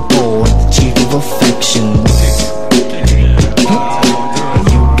 Chairman of the board, chief of affections.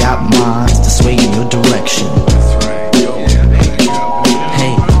 You got minds to sway in your direction.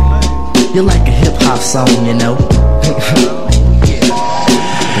 Hey, you're like a hip-hop song, you know.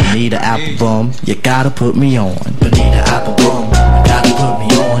 Bonita Applebum, you gotta put me on. Bonita Applebum, you gotta put me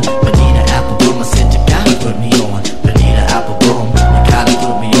on. Bonita Applebum, I said you gotta put me on. Bonita Applebum, you gotta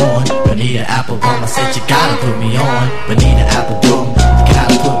put me on. Bonita Applebum, I said you gotta put me on. Bonita Applebum, you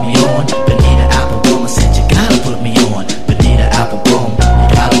gotta put me on. Bonita Applebum, I said you gotta put me on. Bonita Applebum, you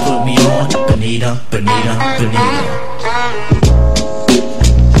gotta put me on. Bonita, Bonita, Bonita.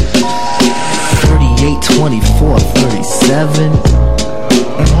 38, 24, 37.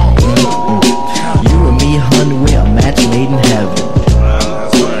 You and me, honey, we're a match made in heaven.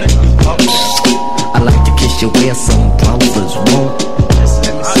 I like to kiss you where some brothers won't.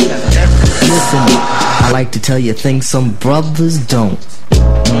 Listen, I like to tell you things some brothers don't.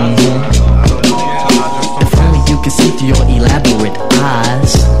 If only you could see through your elaborate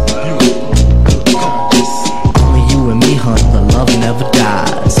eyes. Only you and me, honey, the love never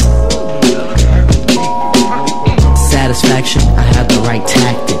dies. Satisfaction, I have the right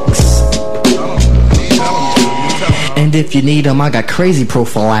tactics. And if you need them, I got crazy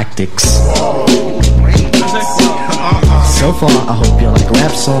prophylactics. So far, I hope you like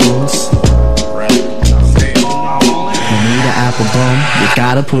rap songs. Bonita Applebum, you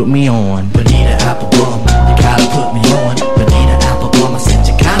gotta put me on. Bonita Applebum, you gotta put me on. Bonita Applebum, I said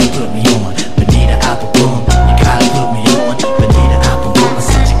you gotta put me on. Bonita Applebum, you gotta put me on. Bonita Applebum, I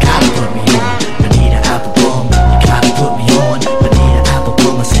said you gotta put me on. Bonita Applebum, you gotta put me on. Bonita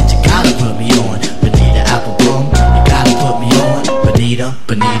Applebum, I said you gotta put me on. Bonita Applebum, you gotta put me on. Bonita,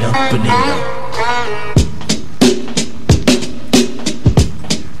 Bonita, Bonita.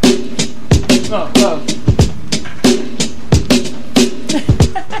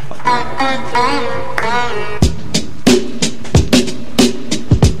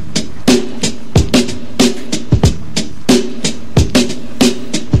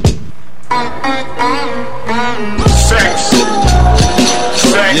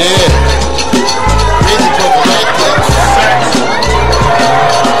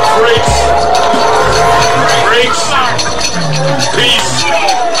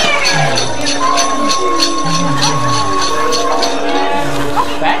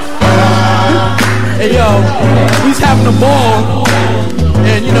 Hey yo, he's having a ball,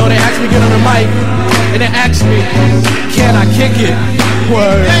 and you know they asked me to get on the mic, and they asked me, can I kick it?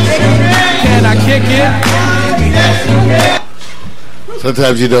 Word. Can I kick it?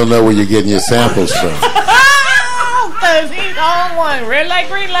 Sometimes you don't know where you're getting your samples from. Cause he's on one. Red light,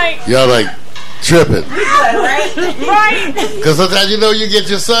 green light. Y'all like tripping. Right. Because sometimes you know you get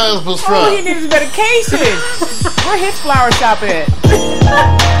your samples from. Oh, he needs medication. Where his flower shop at?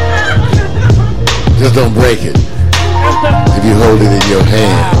 Just don't break it if you hold it in your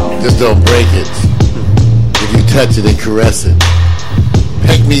hand. Just don't break it. If you touch it and caress it,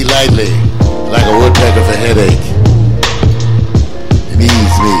 peck me lightly like a woodpecker for headache, and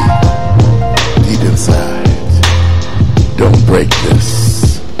ease me deep inside. Don't break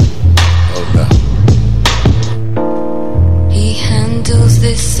this. Oh no. He handles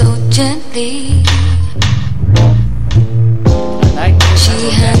this so gently. She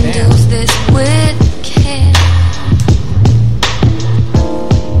handles this with care.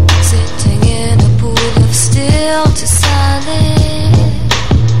 Sitting in a pool of still to silent,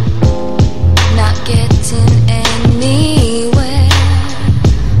 not getting anywhere.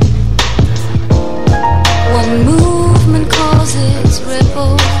 One movement causes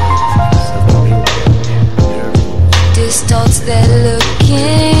ripples, distorts their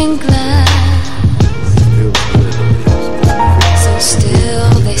looking glass. So still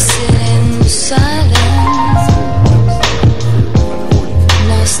they sit in silence,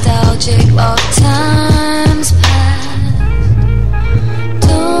 nostalgic of times past.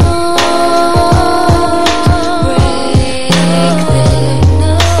 Don't break this,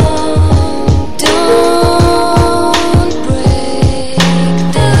 no. Don't break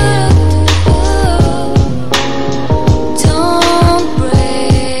this. Don't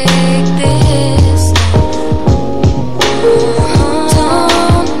break this. Don't break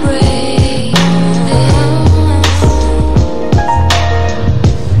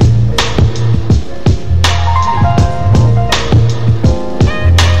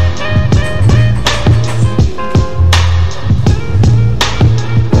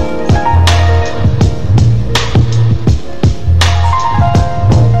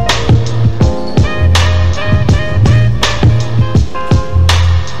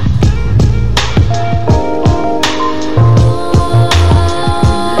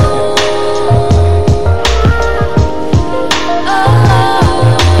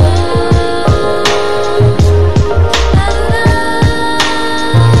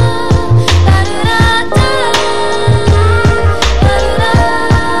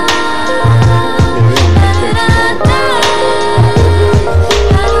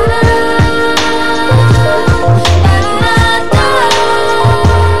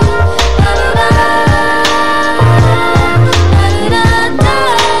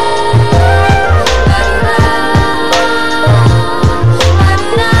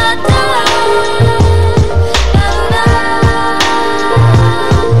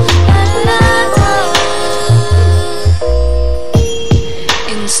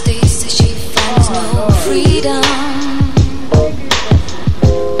In stasis she finds no freedom.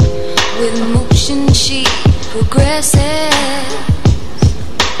 With motion she progresses.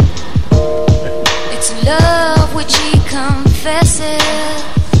 It's love which he confesses,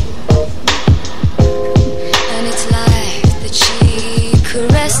 and it's life that she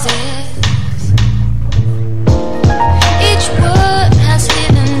caresses. Each word has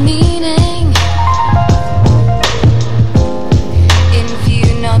hidden meaning. In view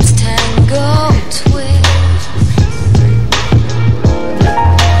knots tango twist.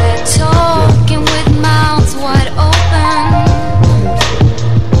 They're talking with mouths wide open.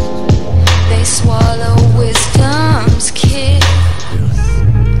 They swallow wisdom's kiss.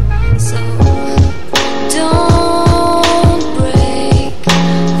 So don't break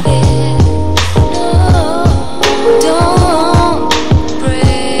this. No, don't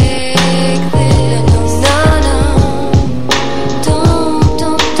break this. No, no. Don't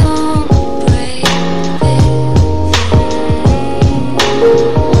break this.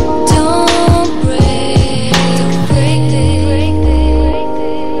 Don't break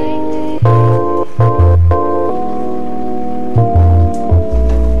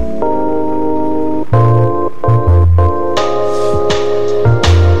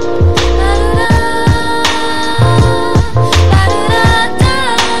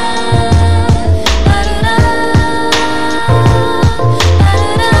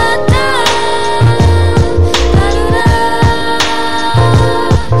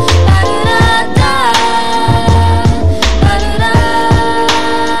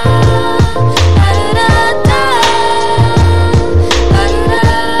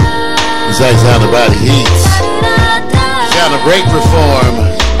Sound of body heats. Sound of break reform.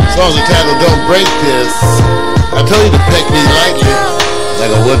 Song's entitled Don't Break This. I told you to peck me lightly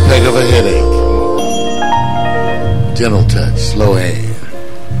like a woodpecker for headache. Gentle touch, slow hand.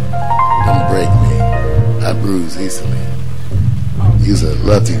 Don't break me. I bruise easily. Use a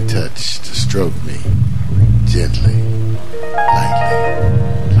loving touch to stroke me gently, lightly,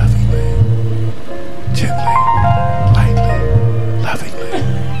 lovingly, gently, lightly, lovingly.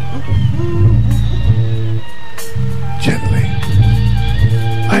 Gently,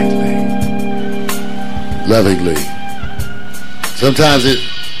 lightly. lovingly. Sometimes it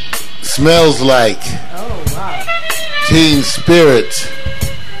smells like Teen Spirit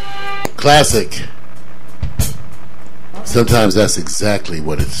classic. Sometimes that's exactly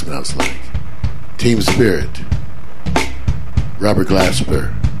what it smells like. Team Spirit. Robert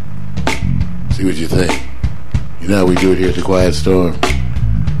Glasper. See what you think. You know how we do it here at the Quiet Storm.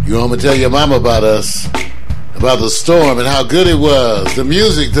 You want me to tell your mama about us, about the storm and how good it was, the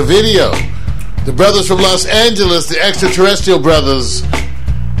music, the video, the brothers from Los Angeles, the extraterrestrial brothers,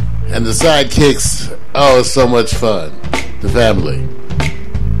 and the sidekicks. Oh, it's so much fun. The family.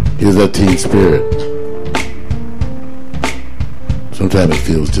 Here's that Teen Spirit. Sometimes it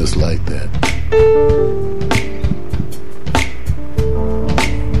feels just like that.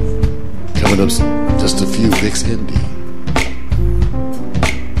 Coming up, just a few Vicks Indie.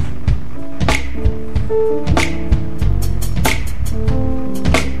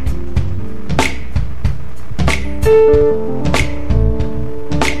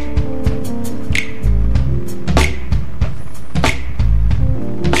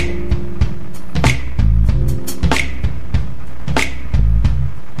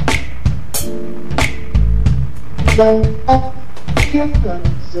 Load up your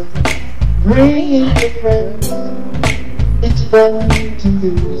guns, bring your friends. It's fun to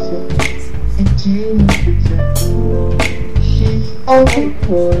lose and to pretend. She's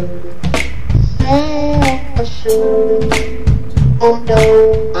overboard, self-assured. Oh no,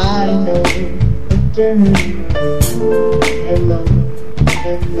 I know a dirty word. Hello,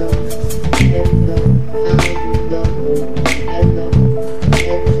 hello, hello, how you love. Hello,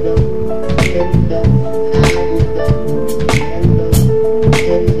 hello,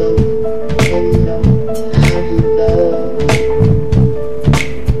 hello.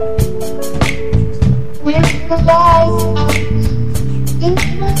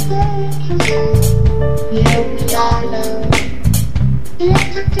 Here we are now, in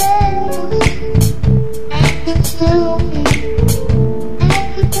the chaos, acting stupid,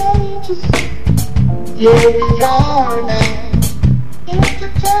 acting dangerous. Here we are now, in the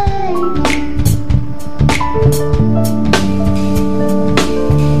chaos.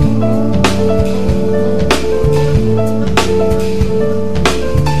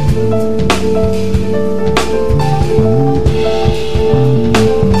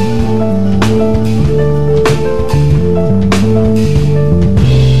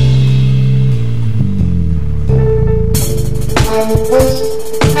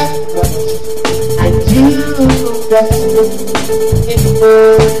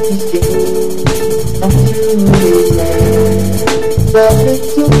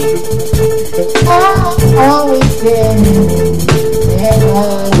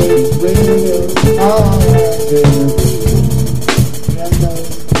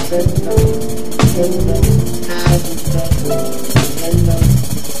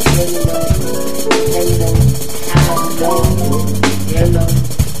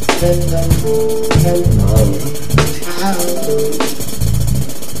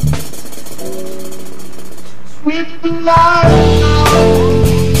 With the light,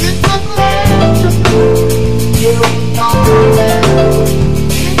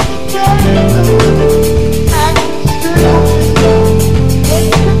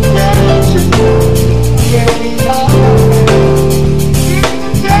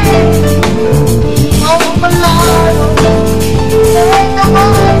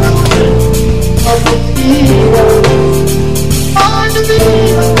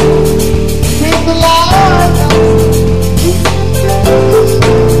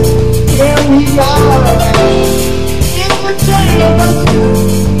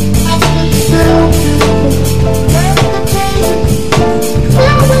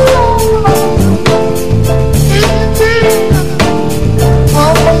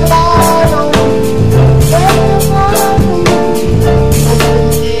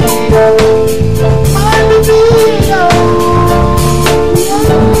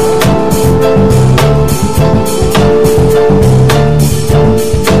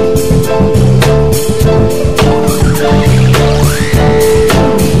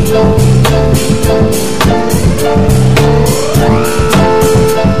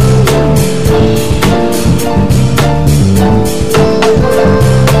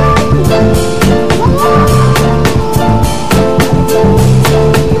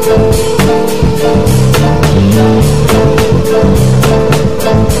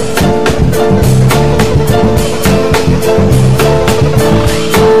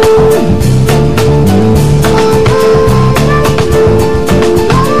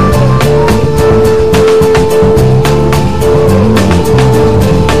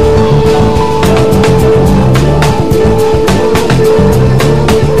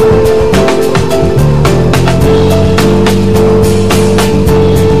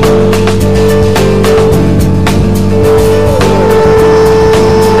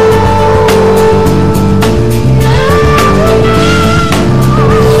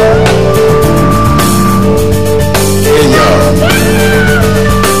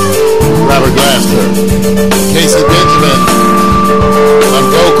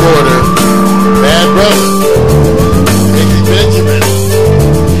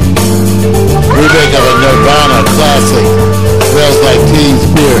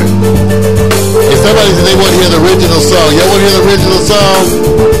 Crazy, they want to hear the original song. Y'all want to hear the original song?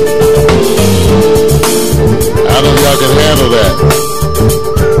 I don't know if y'all can handle that.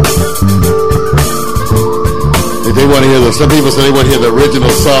 They want to hear some people say they want to hear the original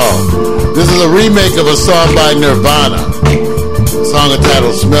song. This is a remake of a song by Nirvana. A song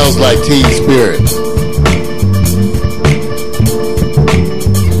entitled Smells Like Teen Spirit.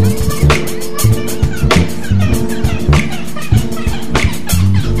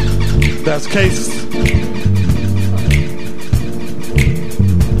 That's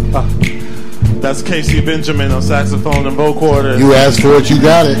That's Casey Benjamin on saxophone and vocoder. You asked for it, you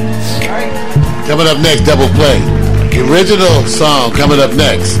got it. Coming up next, double play. The original song coming up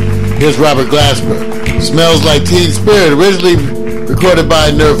next. Here's Robert Glasper. Smells Like Teen Spirit, originally recorded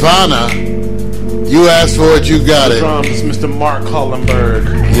by Nirvana. You asked for it, you got it. Drums, Mr. Mark Hollenberg.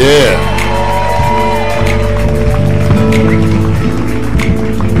 Yeah.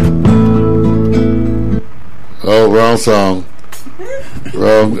 Oh, wrong song.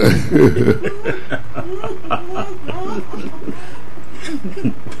 Wrong.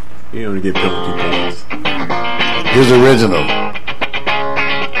 You only get 50 points. Here's original.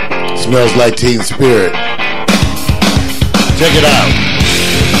 Smells Like Teen Spirit. Check it out.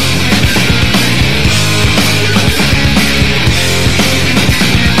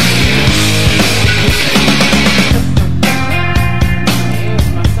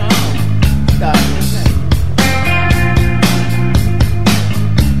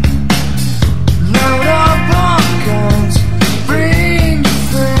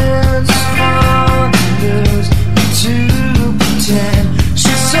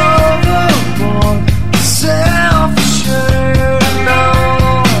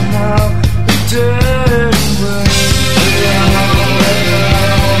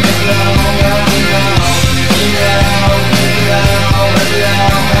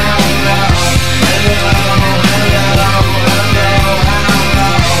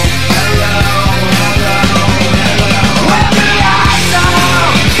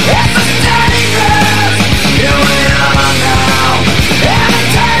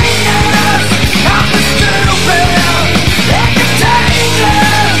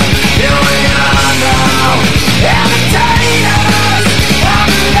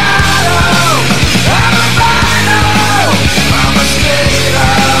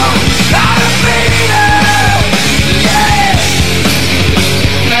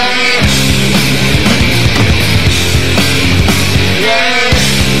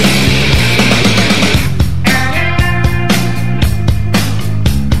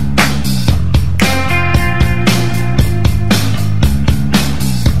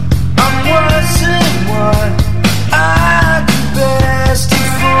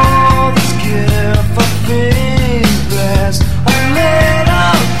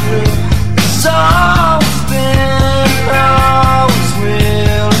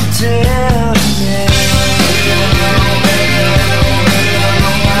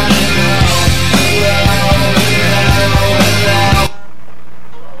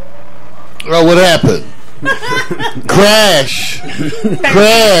 Oh, what happened? Crash.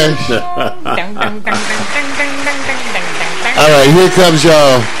 Crash. All right, here comes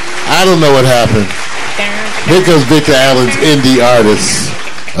y'all. I don't know what happened. Here comes Victor Allen's Indie Artist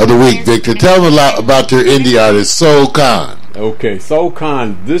of the Week. Victor, tell them a lot about your indie artist, Soul Khan. Okay, Soul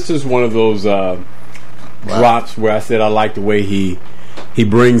Khan, this is one of those drops where I said I like the way he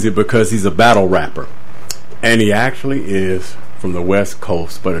brings it because he's a battle rapper. And he actually is from the West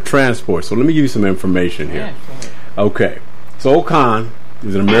Coast, but a transport. So let me give you some information here. Okay, Soul Khan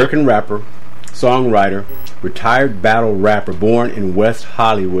is an American rapper, songwriter, retired battle rapper, born in West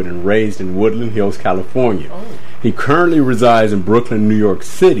Hollywood and raised in Woodland Hills, California. He currently resides in Brooklyn, New York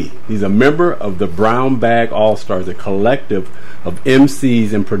City. He's a member of the Brown Bag All-Stars, a collective of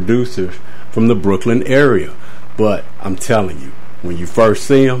MCs and producers from the Brooklyn area. But I'm telling you, when you first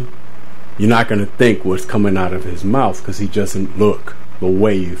see him, you're not going to think what's coming out of his mouth because he doesn't look the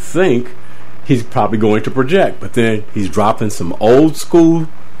way you think he's probably going to project. But then he's dropping some old school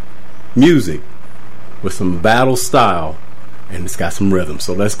music with some battle style, and it's got some rhythm.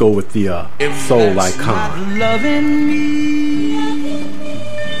 So let's go with the Soul Like Khan. Loving me,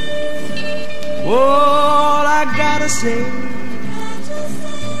 all I gotta say.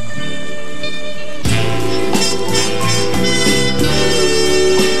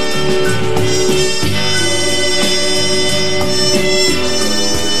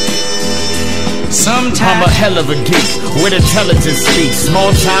 I'm a hell of a geek with intelligence speaks.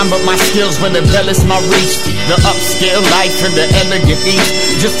 Small time, but my skills will embellish my reach. The upscale life and the elegant eat.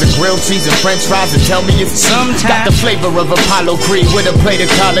 Just a grilled cheese and french fries and tell me it's got the flavor of Apollo Creed with a plate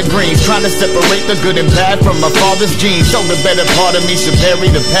of collard greens. Trying to separate the good and bad from my father's genes. So the better part of me should bury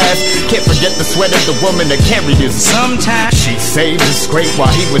the past. Can't forget the sweat of the woman that carried his. Sometimes she saved his scrape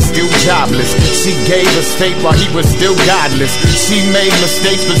while he was still jobless. She gave us faith while he was still godless. She made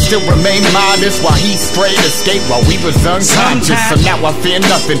mistakes but still remained modest while he strayed, escaped while we was unconscious. So now I fear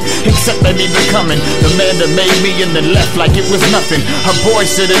nothing except that me becoming the man that made me and then left like it was nothing. Her boy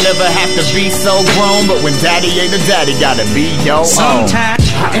should've never have to be so grown, but when daddy ain't a daddy, gotta be your own.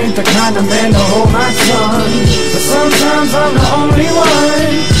 I ain't the kind of man to hold my son, but sometimes I'm the only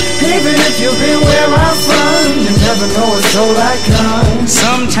one. Even if you've been where I'm from, you never know a soul like come.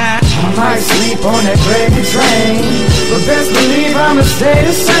 Sometimes I might sleep on that gravy train, but best believe I'ma stay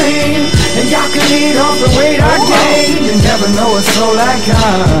the same. And y'all can eat off the weight I gain. You never know a soul like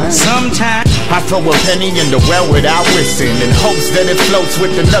come. Sometimes I throw a penny in the well without wishing, in hopes that it floats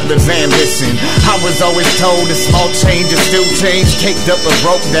with another's ambition. I was always told a small change is still change. Caked up or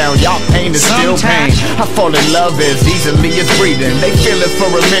broke down, y'all pain is still pain. I fall in love as easily as breathing. They feel it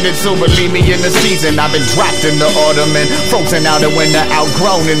for a minute, so believe me in the season. I've been dropped in the autumn and frozen out in winter,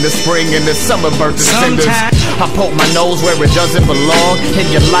 outgrown in the spring and the summer, burnt to cinders. I poke my nose where it doesn't belong. In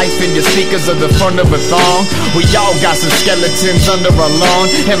your life, in your speakers of the front of a thong. We all got some skeletons under our lawn,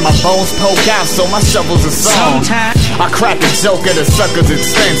 and my bones poke out, so my shovel's a song. I crack a joke at a sucker's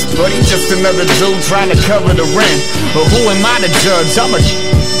expense, but he's just another dude trying to cover the rent. But who am I to judge? I'm a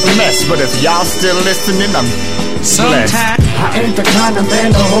mess, but if y'all still listening, I'm blessed. I ain't the kind of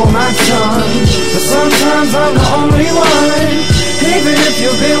man to hold my tongue, but sometimes I'm the only one. Even if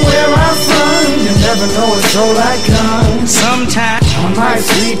you've been where I'm from, you never know a soul like come. Sometimes I might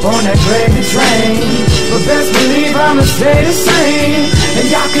sleep on that gravy train, but best believe I'ma stay the same. And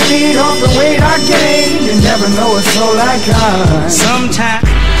y'all can eat off the weight I gain. You never know a soul like come. Sometimes.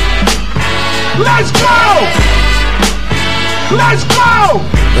 Let's go! Let's go!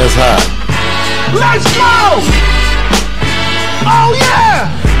 That's hot. Let's go! Oh yeah!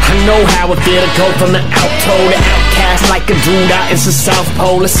 I know how it feel to go from the outro to outcast, like a dude out in the South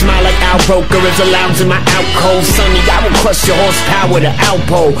Pole. A smile like Al Roker is a lounge in my alcove. Sonny, I will crush your horsepower to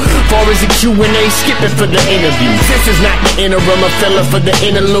Alpo. Far as the Q&A, skip it for the interview. This is not the interim, a filler for the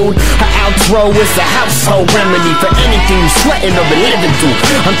interlude. Her outro is a household remedy for anything you sweating or been living through.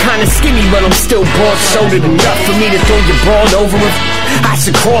 I'm kinda skinny, but I'm still broad-shouldered enough for me to throw you broad over if I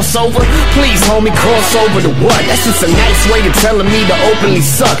should cross over. Please, homie, cross over to what? That's just a nice way of telling me to openly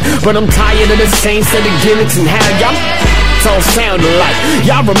suck. But I'm tired of the same set of gimmicks and how y'all all sound alike.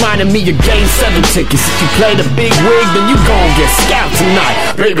 Y'all reminding me of Game 7 tickets. If you play the big wig, then you gon' get scalped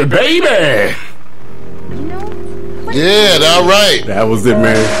tonight. Baby, baby. Yeah, all right. That was it,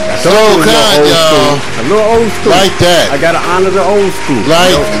 man. So kind, y'all. A little old school. Like that. I gotta honor the old school.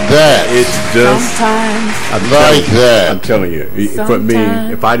 Like that. It's just like that. I'm telling you. For me,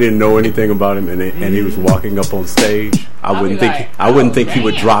 if I didn't know anything about him and he was walking up on stage, I wouldn't think he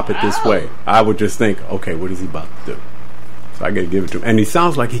would drop it this way. I would just think, okay, what is he about to do? So I gotta give it to him. And he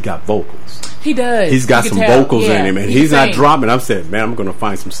sounds like he got vocals. He does. He's got some vocals in him, and he's not sing. dropping. I'm saying, man, I'm going to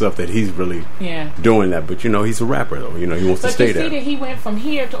find some stuff that he's really doing that. But, he's a rapper, though. He wants to stay there. But you see that he went from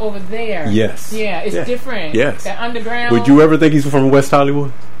here to over there. Yes. Yeah, it's different. Yes. That underground. Would you ever think he's from West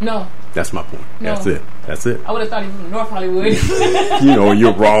Hollywood? No. That's my point. No. That's it. I would have thought he was from North Hollywood.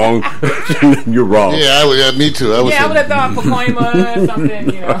 You're wrong. You're wrong. Yeah, me too. I would have thought Pacoima or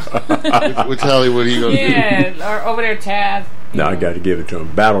something, Which Hollywood he going to do? Yeah, or over there, Taz. No, I got to give it to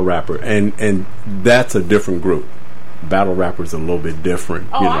him. Battle rapper, and that's a different group. Battle rapper's a little bit different.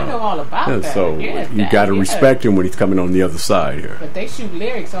 Oh, I know all about that. So you got to respect him when he's coming on the other side here. But they shoot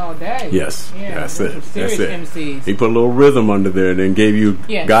lyrics all day. Yes, that's it. That's it. MCs. He put a little rhythm under there, and then gave you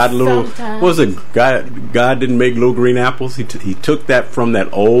God little. Sometimes. What was it? God didn't make little green apples. He took that from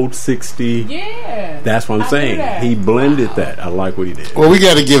that old 60. Yeah, that's what I'm saying. He blended that. I like what he did. Well, we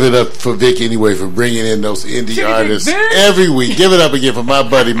got to give it up for Vic anyway for bringing in those indie artists every week. Give it up again for my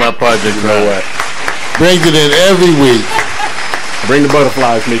buddy, my partner. You know what? Brings it in every week. Bring the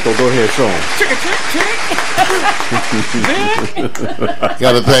butterflies, Nico. Go ahead, show them.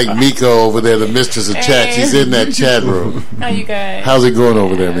 Got to thank Miko over there, the mistress of chat. She's in that chat room. How you guys? How's it going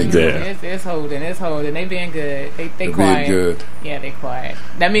over there, Miko? It's holding. They being good. They quiet. Being good. Yeah, they quiet.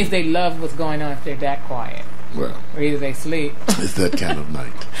 That means they love what's going on if they're that quiet. Well, or either they sleep. It's that kind of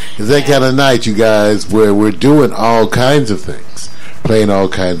night. It's that kind of night, you guys, where we're doing all kinds of things, playing all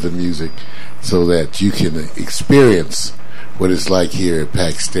kinds of music, so that you can experience what it's like here at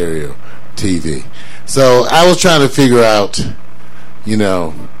Pack Stereo TV. So I was trying to figure out, you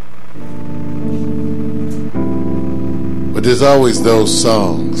know, but there's always those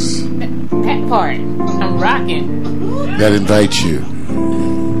songs That part, I'm rocking. that invite you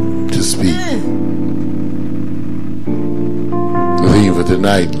to speak. The theme for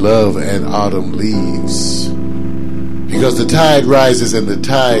tonight, love and autumn leaves. Because the tide rises and the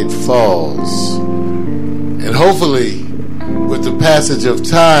tide falls. And hopefully, with the passage of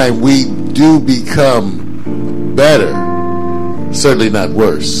time, we do become better. Certainly not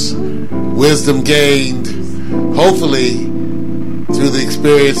worse. Wisdom gained, hopefully, through the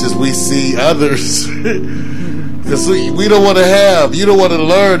experiences we see others. Because we don't want to have, you don't want to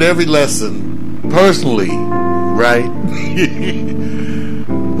learn every lesson personally, right?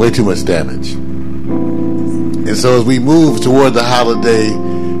 Way too much damage. And so as we move toward the holiday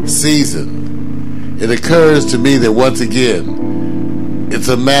season, it occurs to me that once again, it's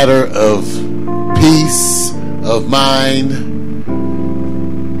a matter of peace of mind,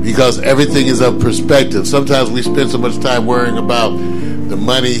 because everything is of perspective. Sometimes we spend so much time worrying about the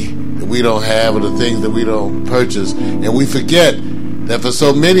money that we don't have or the things that we don't purchase, and we forget that for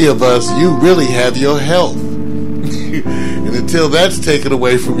so many of us, you really have your health. And until that's taken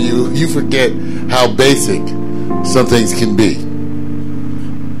away from you, you forget how basic some things can be.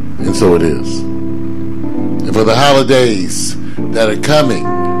 And so it is. And for the holidays that are coming,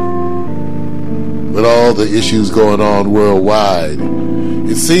 with all the issues going on worldwide,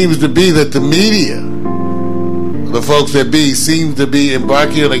 it seems to be that the media, the folks that be, seem to be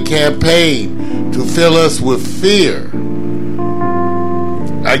embarking on a campaign to fill us with fear.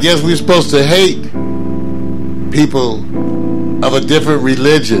 I guess we're supposed to hate people of a different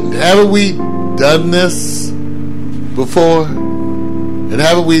religion. Haven't we done this before? And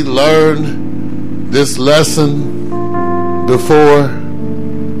haven't we learned this lesson before?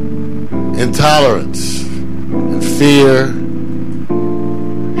 Intolerance and fear,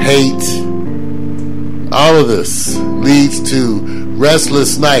 hate, all of this leads to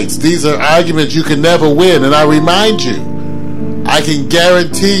restless nights. These are arguments you can never win. And I remind you, I can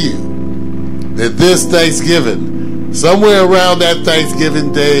guarantee you that this Thanksgiving, somewhere around that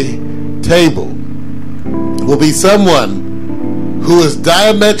Thanksgiving Day table, will be someone who is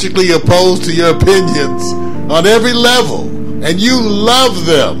diametrically opposed to your opinions on every level. And you love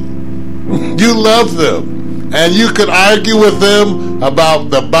them. You love them. And you could argue with them about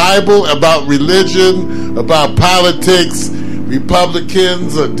the Bible, about religion, about politics,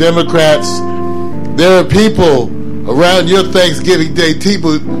 Republicans or Democrats. There are people around your Thanksgiving Day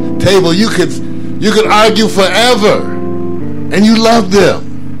table you could argue forever, and you love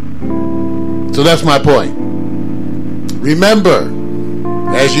them. So that's my point. Remember,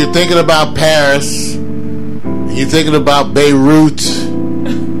 as you're thinking about Paris, and you're thinking about Beirut,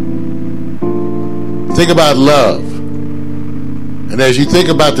 think about love. And as you think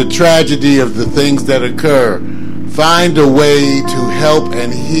about the tragedy of the things that occur, find a way to help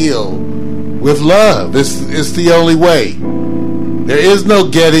and heal with love. It's the only way. There is no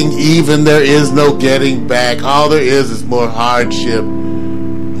getting even. There is no getting back. All there is more hardship,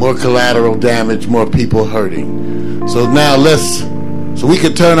 more collateral damage, more people hurting. So now so we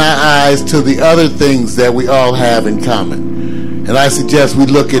can turn our eyes to the other things that we all have in common. And I suggest we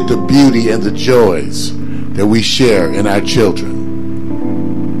look at the beauty and the joys that we share in our children.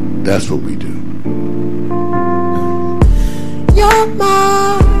 That's what we do. You're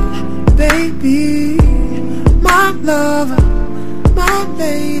my baby, my lover, my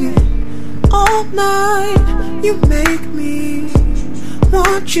lady. All night you make me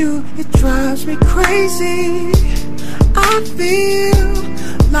want you. It drives me crazy. I feel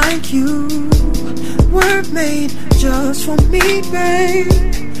like you were made just for me, babe.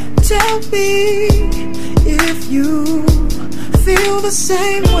 Tell me if you feel the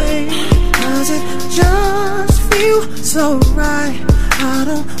same way. Does it just feel so right? I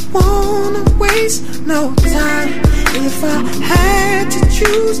don't wanna waste no time. If I had to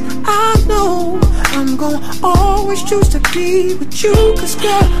choose, I know I'm gonna always choose to be with you. Cause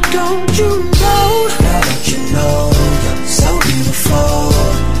girl, don't you know? Girl, don't you know you're so beautiful?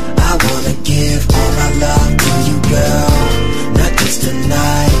 I wanna give all my love to you, girl. Not just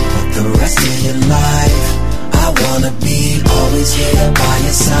tonight, but the rest of your life. I wanna be always here by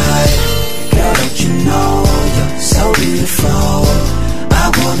your side. Girl, don't you know you're so beautiful?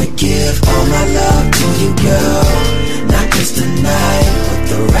 I wanna give all my love to you, girl. Not just tonight, but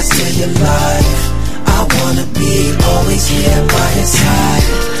the rest of your life. I wanna be always here by your side.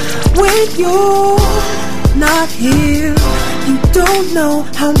 When you're not here, you don't know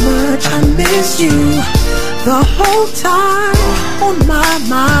how much I miss you. The whole time on my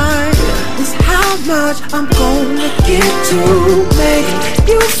mind is how much I'm gonna get to make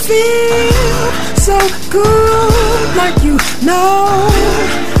you feel so good, like you know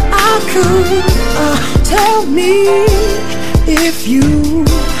I could. Tell me if you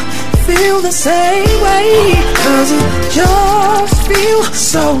feel the same way, 'cause it just feels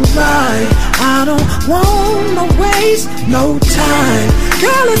so right. I don't wanna waste no time.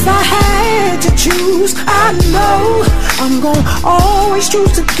 Girl, if I had to choose, I know I'm gonna always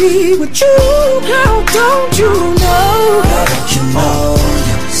choose to be with you. Girl, don't you know? Girl, don't you know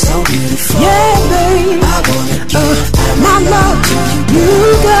you're so beautiful? Yeah, babe, I wanna give my love to you,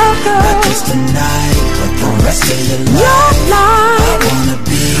 girl. Not just tonight, but the rest of your life. Your life, I wanna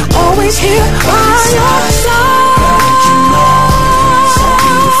be always here by your side. Girl, don't you know you're so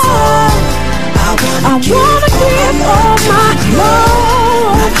beautiful? I wanna give all my love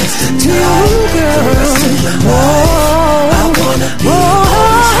to you, girl. Oh, I wanna be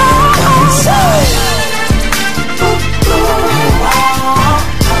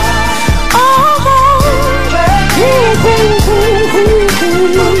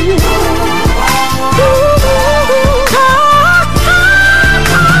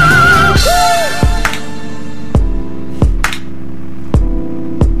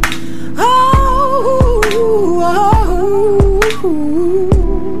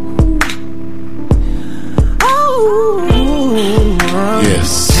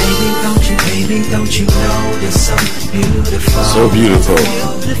Don't you know you're so beautiful? So beautiful.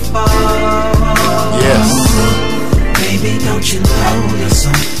 Yes. Baby, don't you know you're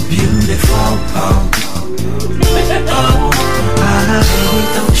so beautiful?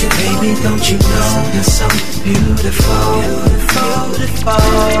 Baby, don't you know you're so beautiful?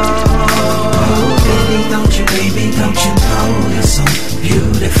 Baby, don't you know you're so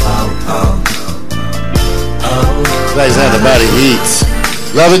beautiful? Nice how the body eats.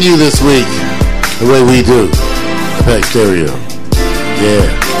 Loving you this week. The way we do. Impact Stereo. Yeah.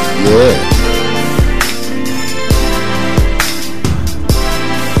 Yeah.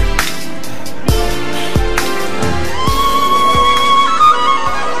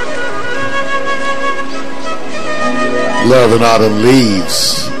 Love and Autumn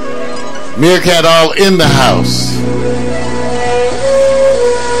Leaves. Meerkat all in the house.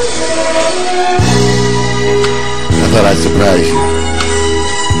 I thought I'd surprise you.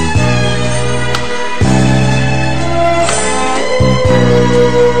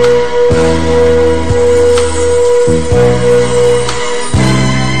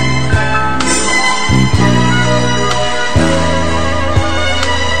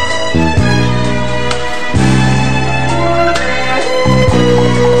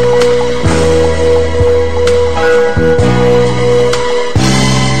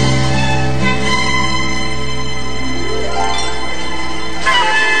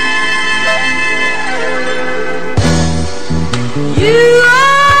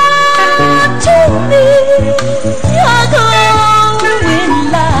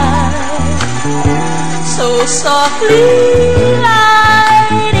 Softly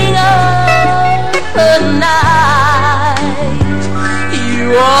lighting up the night. You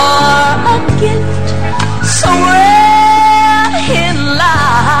are a gift so rare in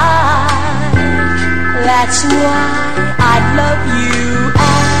life. That's why I love you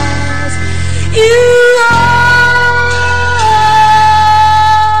as you are.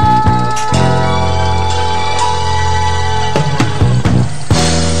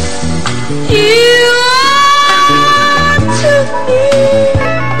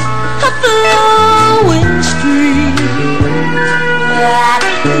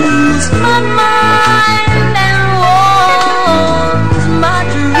 My mind and warms my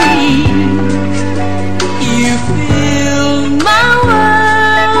dreams. You fill my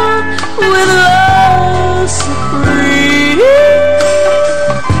world with love supreme.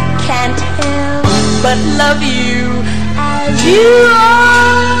 Can't help but love you as you are.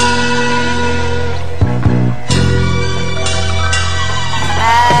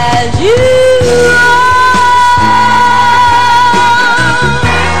 As you are.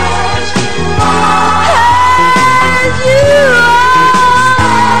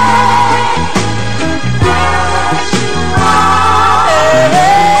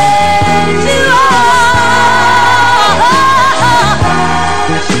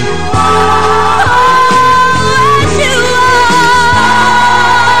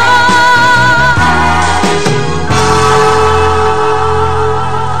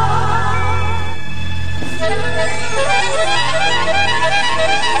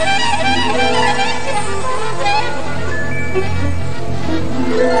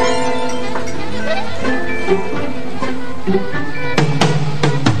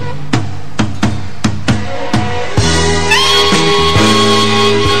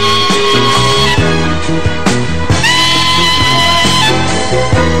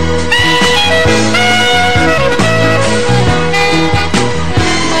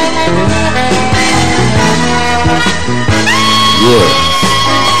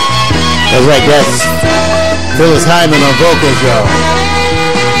 That's right, that's Phyllis Hyman on vocals, y'all.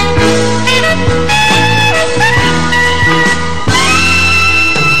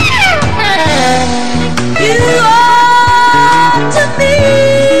 You ought to be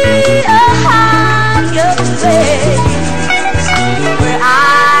a higher place where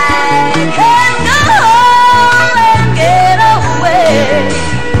I can go and get away.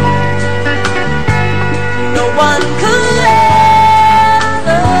 No one could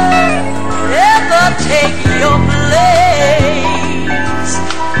ever take your place.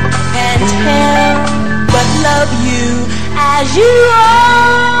 Can't help but love you as you are.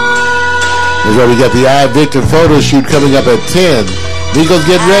 That's right, we got the I Victor photo shoot coming up at 10. Migos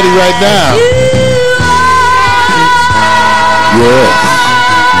getting ready right now. Yeah,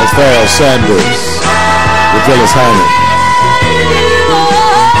 that's Pharoah Sanders with Phyllis Hyman.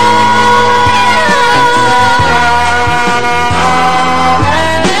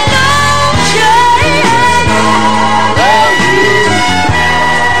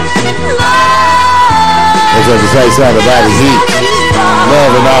 That's right, the right sound of Body Heat.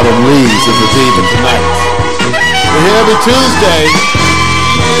 Love and Autumn Leaves is the theme of tonight. We're here every Tuesday.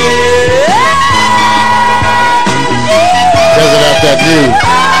 Checking out that new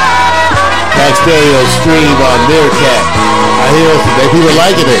Max Stereo stream on Meerkat. I hear people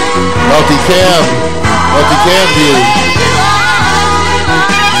liking it. Multicam view.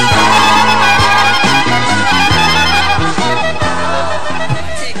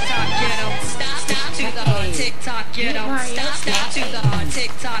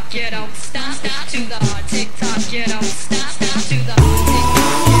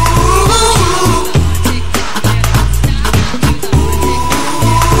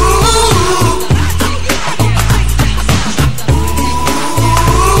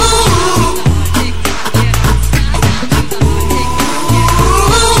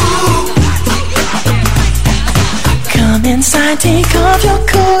 Take off your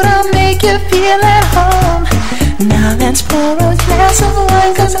coat, I'll make you feel at home. Now let's pour a glass of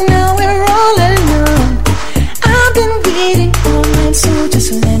wine, cause now we're all alone. I've been waiting all night, so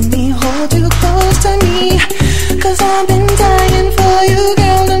just let me hold you close to me. Cause I've been dying for you,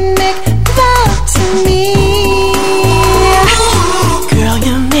 girl, to make love to me. Girl,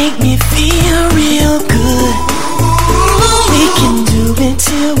 you make me feel real good. We can do it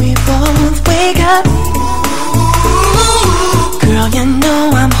till we both wake up. Girl, you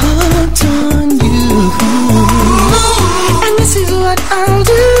know I'm hooked on you. And this is what I'll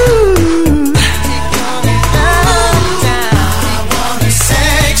do. I wanna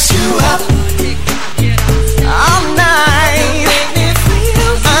sex you up all night.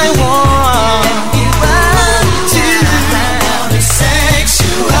 I want you to. I wanna sex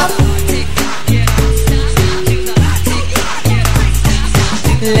you up.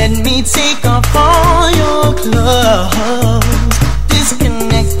 Let me take off all your clothes.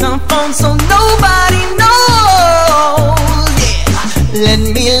 Disconnect the phone so nobody knows. Yeah. Let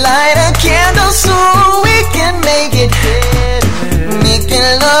me light a candle so we can make it better. Making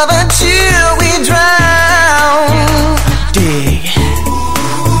love until we drown. Dig.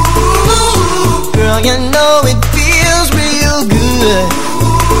 Girl, you know it feels real good.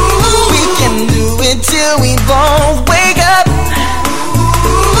 We can do it till we both wake up.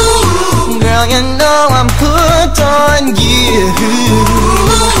 Girl, you know I'm hooked on you.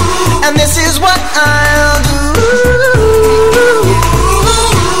 And this is what I'll do.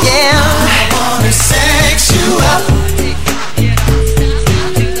 Yeah, I wanna sex you up.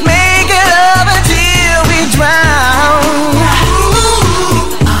 Make it up until we drown.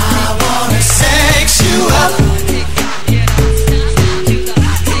 I wanna sex you up.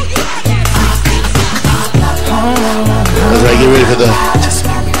 That's right, get ready for the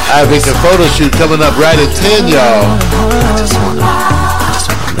I Victor photo shoot coming up right at 10, y'all.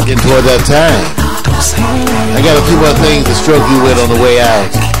 Getting toward that time. I got a few more things to stroke you with on the way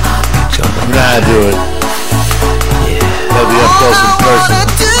out. You know how I do it. That'll be up close and personal.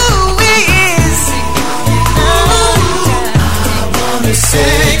 I wanna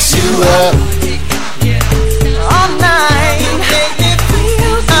sex you up all night.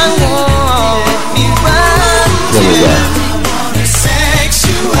 I want me right. There we go.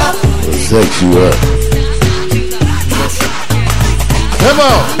 Sex you up. Come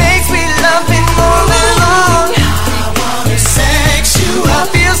on. Makes me love it more than long. I wanna sex you up.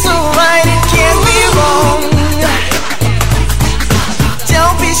 Feel so right, it can't be wrong.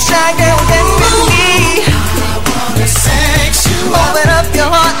 Don't be shy, girl, get with me. I wanna sex you up. Open up your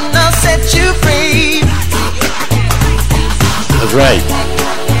heart and I'll set you free. That's right.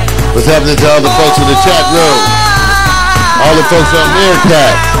 What's happening to all the folks in the chat room? All the folks on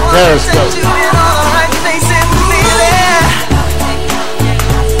Meerkat. Periscope.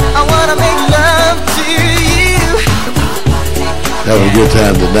 Having a good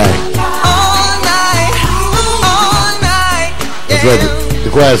time tonight. That's right, the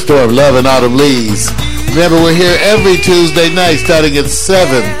Quiet Storm, Love and Autumn Leaves. Remember, we're here every Tuesday night starting at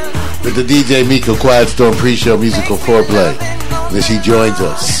 7 with the DJ Miko Quiet Storm pre-show musical foreplay. And then she joins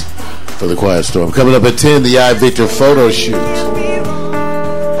us for the Quiet Storm. Coming up at 10, the I Victor photo shoot.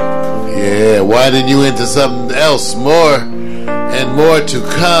 Yeah, widen you into something else, more and more to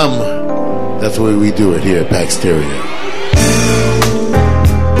come. That's the way we do it here at Pack Stereo.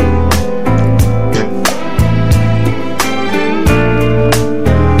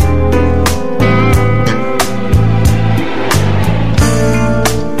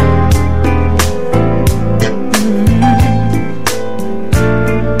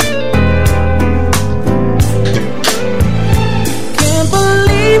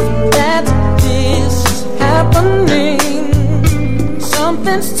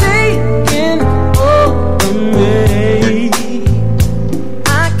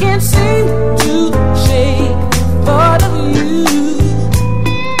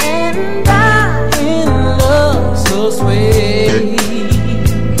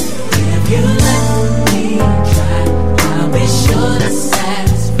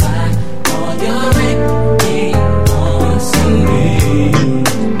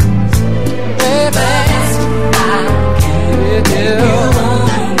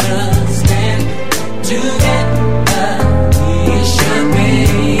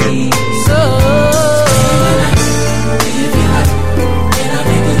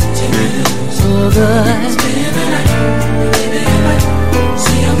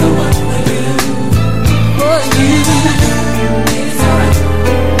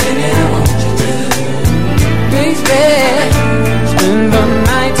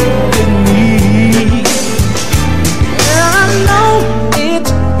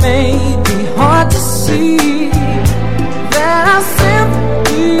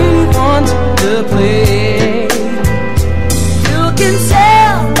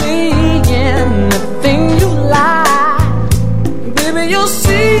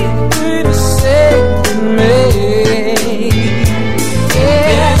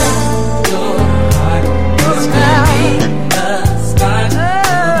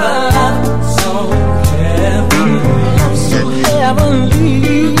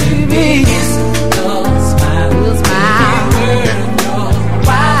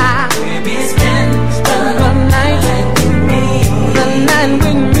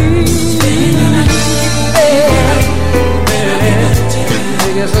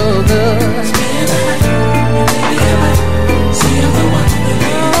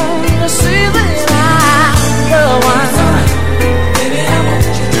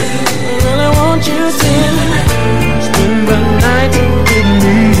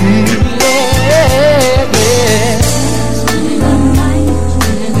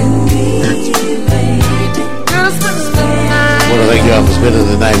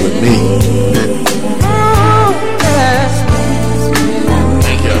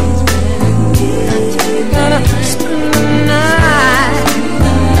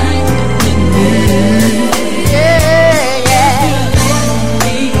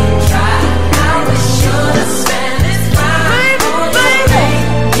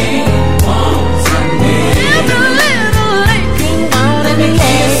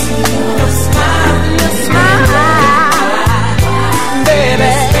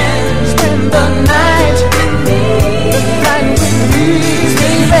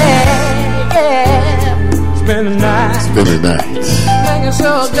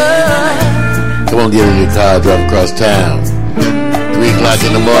 Drive across town 3 o'clock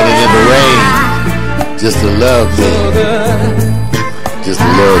in the morning in the rain, just to love me, just to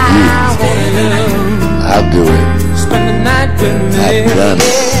love you. I'll do it. I've done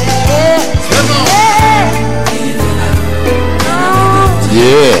it.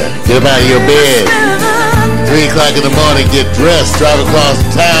 Yeah, get up out of your bed 3 o'clock in the morning, get dressed, drive across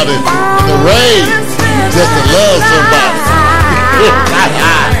town in the rain, just to love somebody.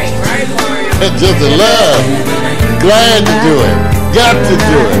 Just to love. Glad to do it. Got to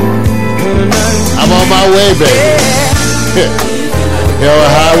do it. I'm on my way, baby. Hell or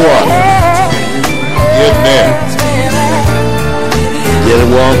high water. Get there. Get it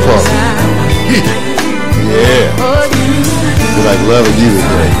warm for me. Yeah. Feel like loving you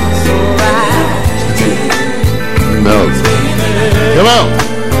today. No. Come on.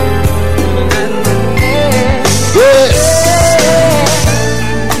 Yeah.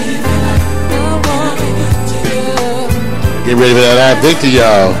 Get ready for that I Victor,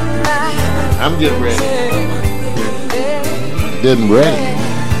 y'all. I'm getting ready. Getting ready.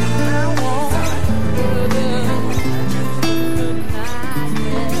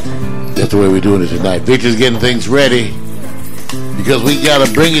 That's the way we're doing it tonight. Victor's getting things ready because we got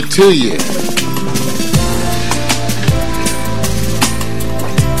to bring it to you.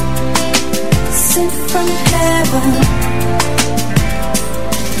 Sent from heaven.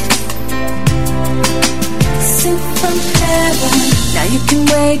 Sent from heaven. Now you can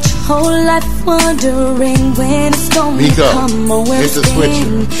wait your whole life wondering when it's gonna come or where it's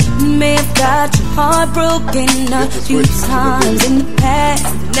been. You may have got your heart broken a few times in the past.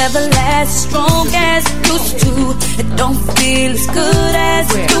 Never last strong as it used to. It don't feel as good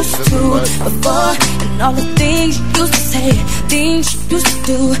as it used to before. And all the things you used to say, things you used to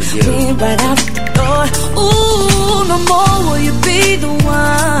do, went right out the door. Ooh, no more will you be the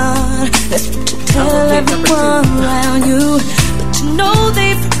one. That's what you tell everyone around you. But you know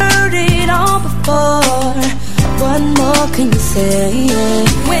they've heard it all before. What more can you say?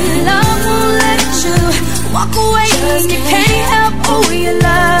 When love won't let you walk away and you can't help who you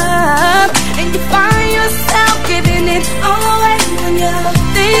love, and you find yourself giving it all away when you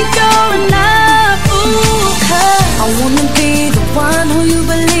think you're enough. Ooh, 'cause I wanna be the one who you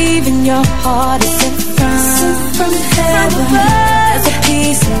believe in your heart is sent from heaven. There's a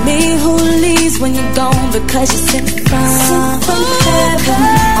piece of me who leaves when you're gone because you're sent from heaven.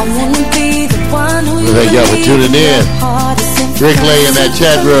 I wanna be the one who you Thank y'all for tuning in. Rick Lay in that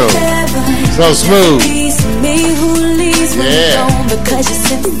chat room. So smooth. Yeah.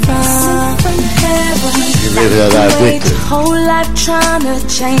 Get rid of that I Victor. Whole life trying to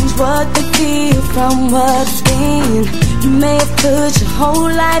change what they feel from what's been. You may have put your whole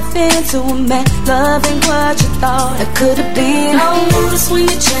life into a man, loving what you thought it could have been. I notice when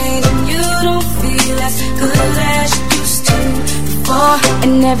you change and you don't feel as good as you used to before.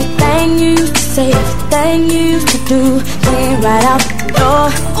 And everything you used to say, everything you used to do, went right out the door.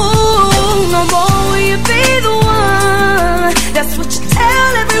 Ooh, no more will you be the one. That's what you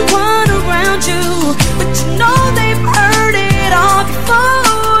tell everyone around you. But you know they've heard it all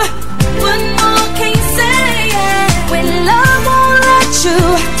before. What more can you say? When love won't let you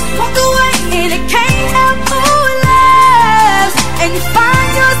walk away and it can't help who it loves, and you find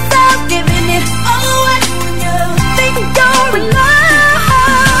yourself giving it all away when you think you're enough.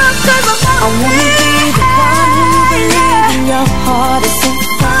 'Cause I wanna be the one who you believe in your heart is sent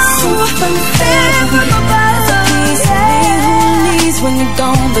from heaven. There's a piece of me who leaves when you're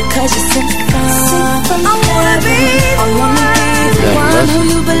gone because you're sent from heaven. I wanna be the one who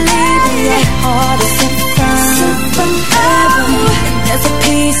you believe in your heart is sent from heaven. And there's a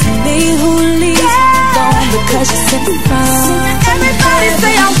piece of me who leaves when you're gone because you're sent from. Everybody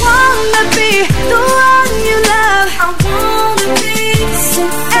say I wanna be the one you love. I wanna be.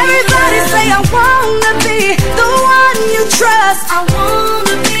 Everybody say I wanna be the one you trust. I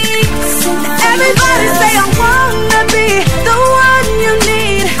wanna be. Everybody say I wanna be the one you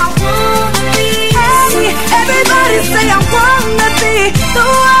need. I wanna be. Hey, everybody say I wanna be the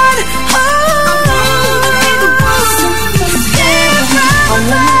one. Oh, I wanna be the one. I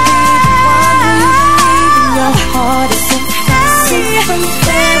wanna be the one who you believe in your heart is sent from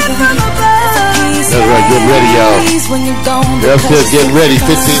heaven. That's right, get ready, y'all. They're upstairs getting ready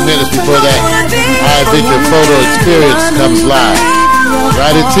 15 minutes before that I Victor Photo Experience comes live.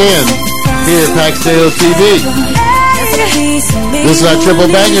 Right at 10 here at Paxdale TV. This is our triple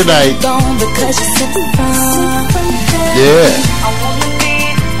banger night. Yeah.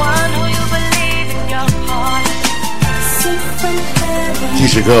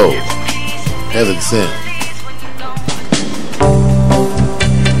 Keisha Cole, Heaven Sent.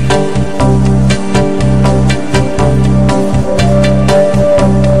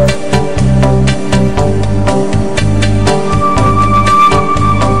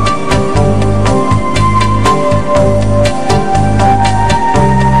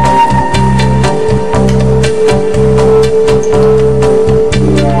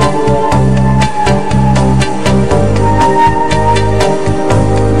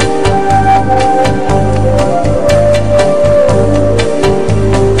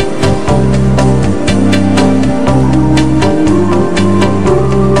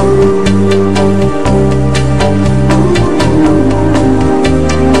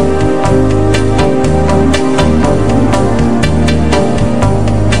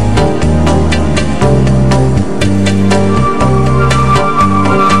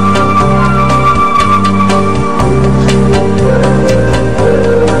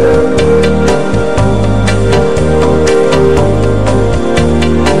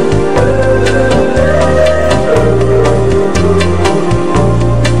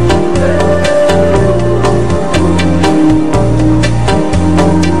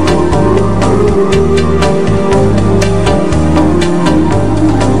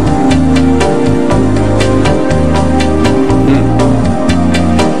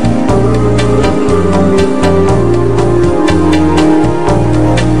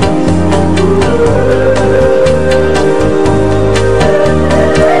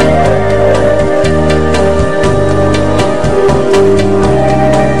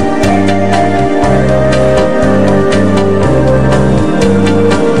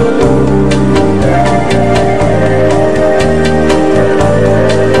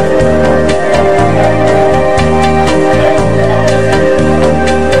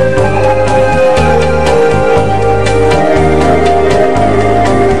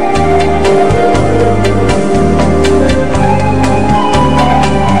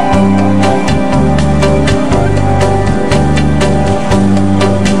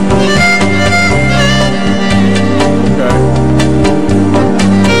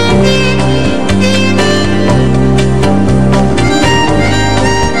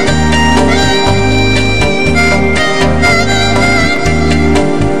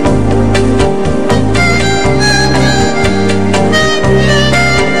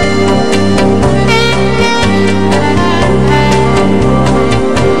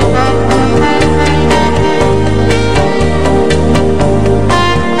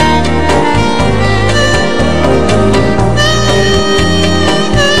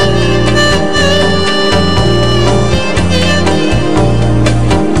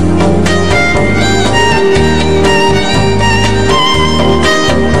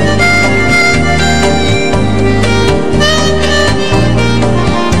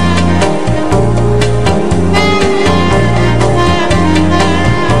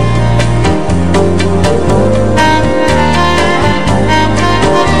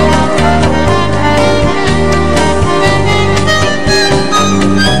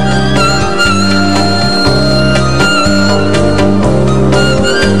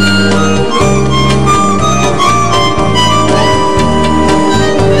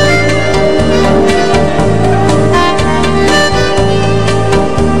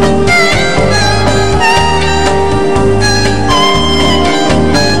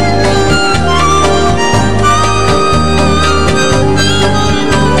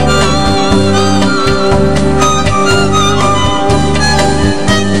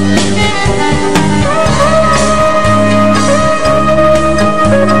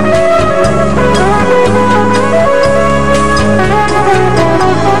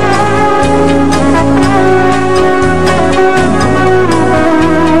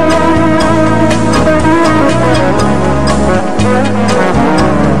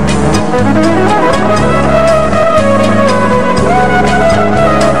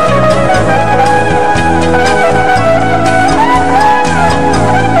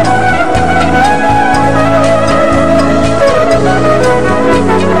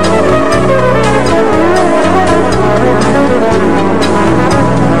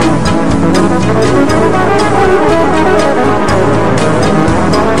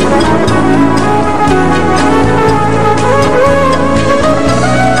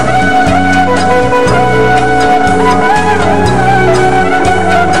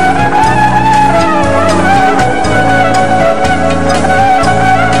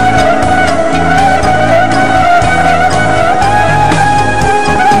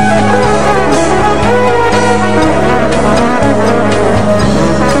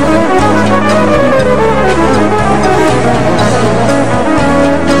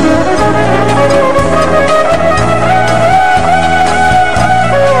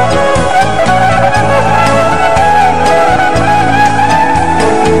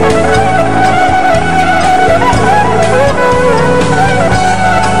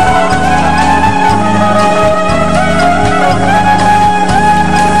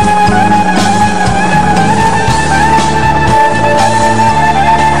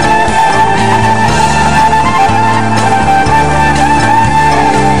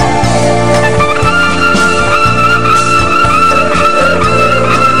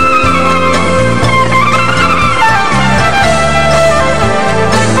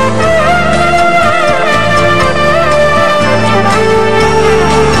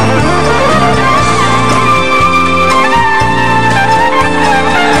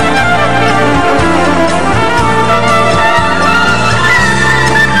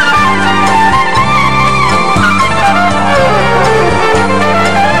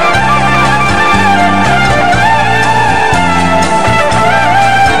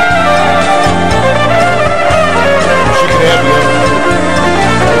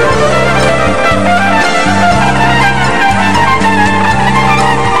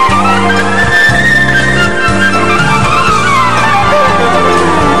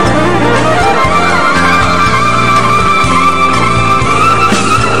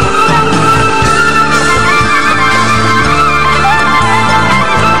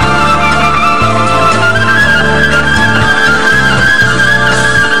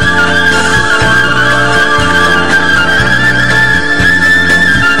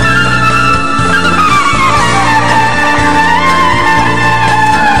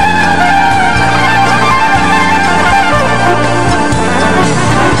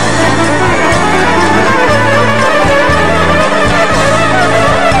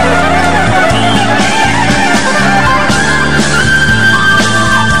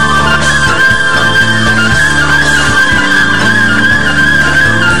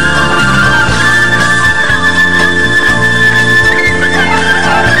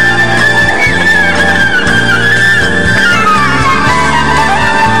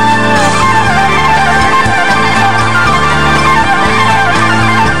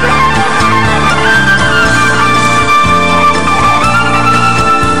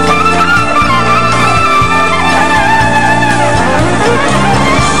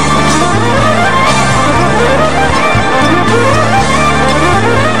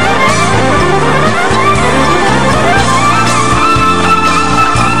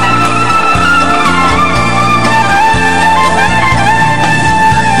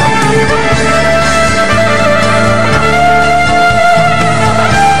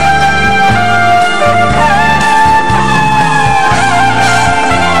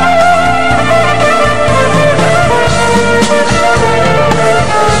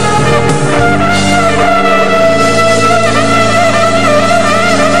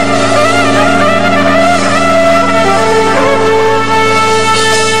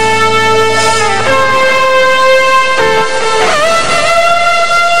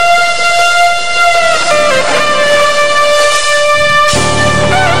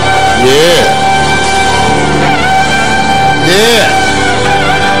 Yeah. Yeah.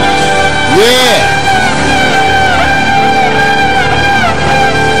 Yeah.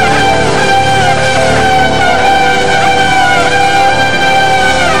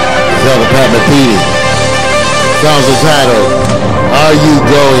 Tell the Pat Metheny. Song's entitled, Are You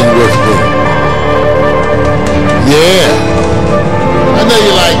Going With Me? Yeah. I know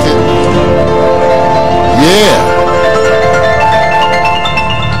you liked it. Yeah.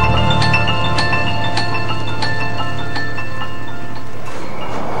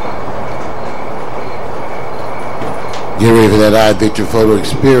 Get ready for that iVictor photo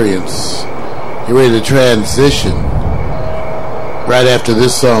experience. Get ready to transition. Right after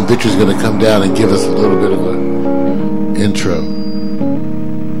this song, Victor's going to come down and give us a little bit of an intro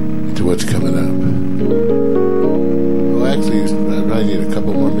to what's coming up. Well, actually, I probably need a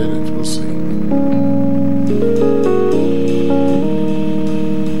couple more minutes. We'll see.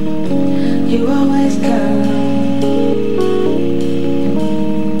 You always come.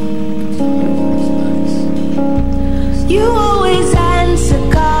 You always answer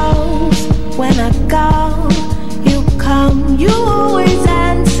calls when I call. You come. You always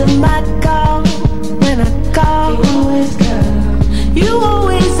answer my call when I call. You always come. You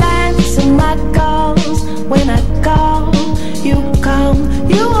always answer my calls when I call. You come.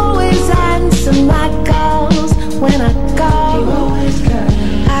 You always answer my calls when I call. You always come.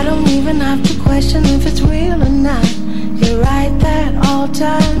 I don't even have to question if it's real or not. You're right there at all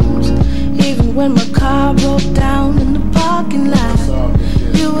times. Even when my car broke down in the parking lot,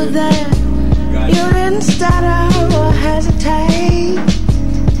 you were there. You didn't stutter or hesitate.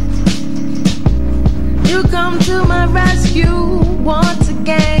 You come to my rescue once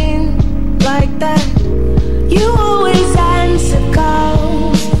again, like that. You always answer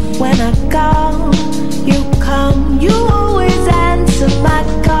calls when I call. You come. You always answer my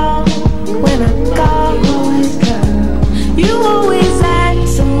call when I call. You always come. You always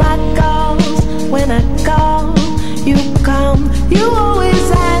answer my calls when I call. You come. You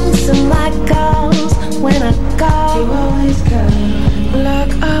always answer my calls when I call. You always come.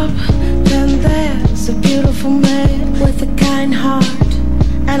 Look up, then there's a beautiful man with a kind heart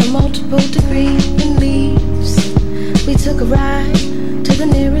and a multiple degree in leaves. We took a ride to the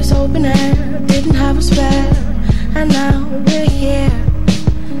nearest open air, didn't have a spare, and now we're here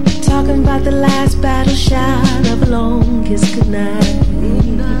talking about the last battle shot of a long kiss goodnight.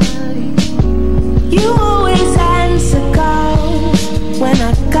 You always answer calls when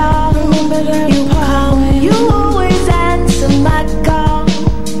I call. Remember that you come. You always answer my call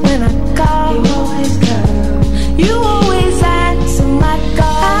when I call. You always come. You always answer my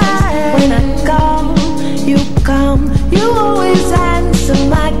call when I call. You come. You always answer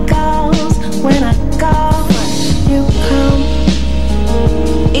my calls when I call. You come.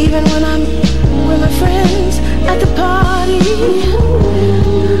 Even when I'm with my friends at the party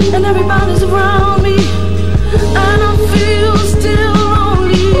and everybody's around me, I don't feel still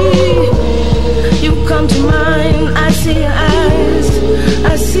lonely. You come to mind, I see your eyes,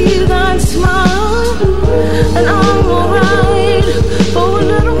 I see that smile, and I'm alright for a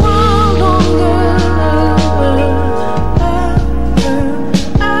little while longer.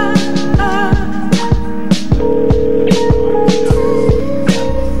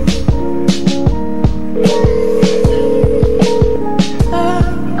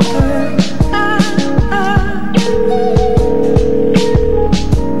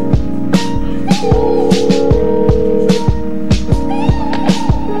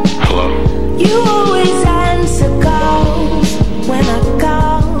 You always answer calls when I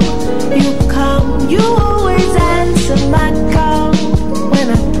call. You come. You always answer my call when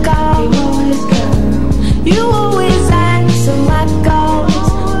I call. You always come. You always answer my calls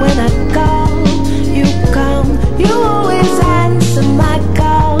when I call. You come. You always answer my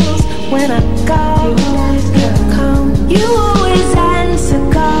calls when I call. You always come. You always answer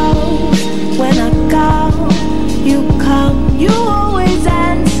calls when I call. You come. You always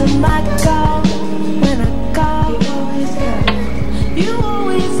answer my call when I call. You always come. You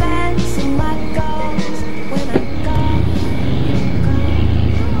always answer my calls when I call.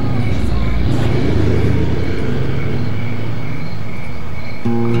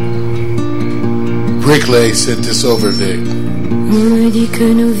 Bricklay sent this over, Vic. On me dit que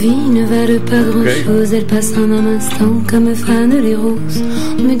nos vies ne valent pas grand-chose. Elles passent en un instant comme fanent les roses.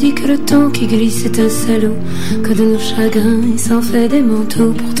 On me dit que le temps qui glisse est un salaud, que de nos chagrins il s'en fait des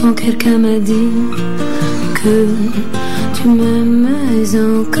manteaux. Pourtant quelqu'un m'a dit que tu m'aimais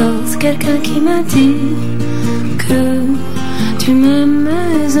encore. C'est quelqu'un qui m'a dit que tu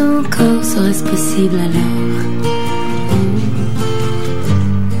m'aimais encore. Serait-ce possible alors?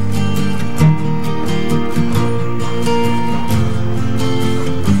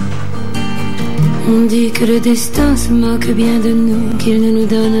 que le destin se moque bien de nous, qu'il ne nous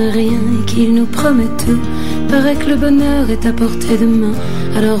donne rien et qu'il nous promet tout. Paraît que le bonheur est à portée de main,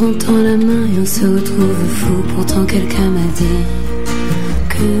 alors on tend la main et on se retrouve fou. Pourtant quelqu'un m'a dit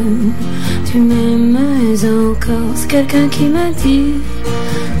que tu m'aimes encore. C'est quelqu'un qui m'a dit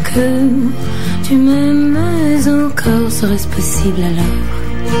que tu m'aimes encore. Serait-ce possible alors?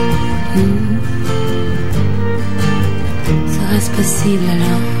 Serait-ce possible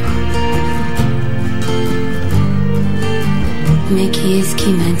alors? Mais qui est-ce qui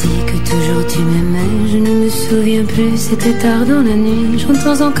m'a dit que toujours tu m'aimais? Je ne me souviens plus, c'était tard dans la nuit.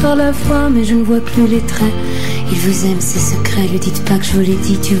 J'entends encore la voix, mais je ne vois plus les traits. Il vous aime, c'est secret, lui dites pas que je vous l'ai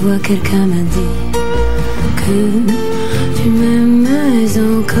dit. Tu vois, quelqu'un m'a dit que tu m'aimais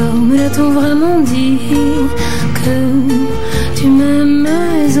encore. Me l'a-t-on vraiment dit que tu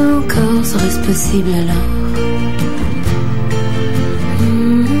m'aimais encore? Serait-ce possible alors?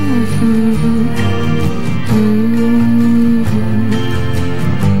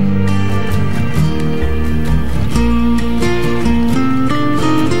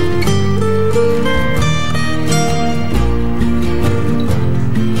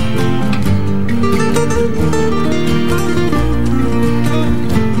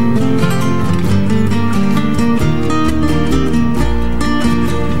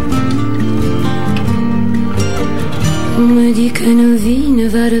 Que nos vies ne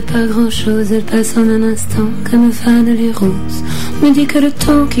valent pas grand-chose, elles passent en un instant comme fanent les roses. On me dit que le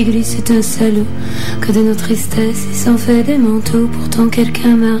temps qui glisse est un salaud, que de nos tristesses il s'en fait des manteaux. Pourtant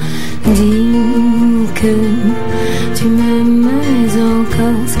quelqu'un m'a dit que tu m'aimais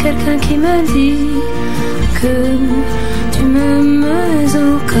encore. C'est quelqu'un qui m'a dit que tu m'aimais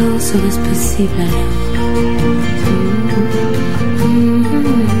encore. Serait-ce possible alors?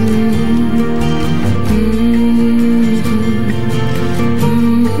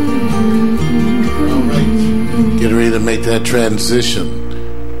 Make that transition.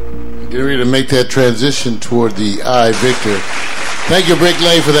 Get ready to make that transition toward the I, Victor. Thank you, Brick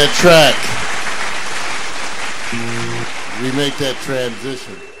Lane, for that track. We make that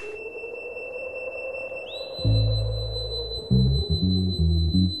transition.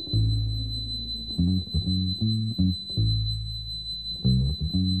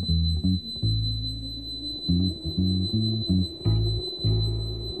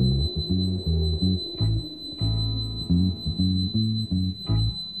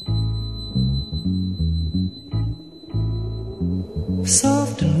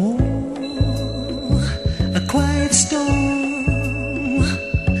 Soft and warm, a quiet storm,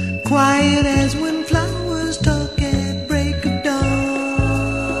 quiet as when flowers talk at break of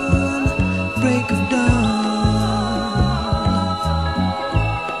dawn, break of dawn.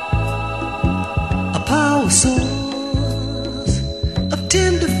 A power source of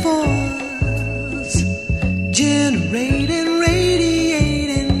tender force, generating,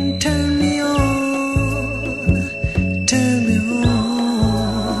 radiating, turn me on, turn me on.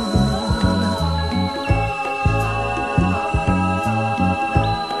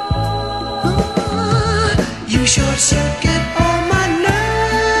 Short circuit all my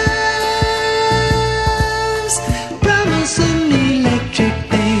nerves, promising electric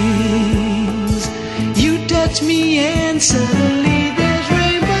things. You touch me and suddenly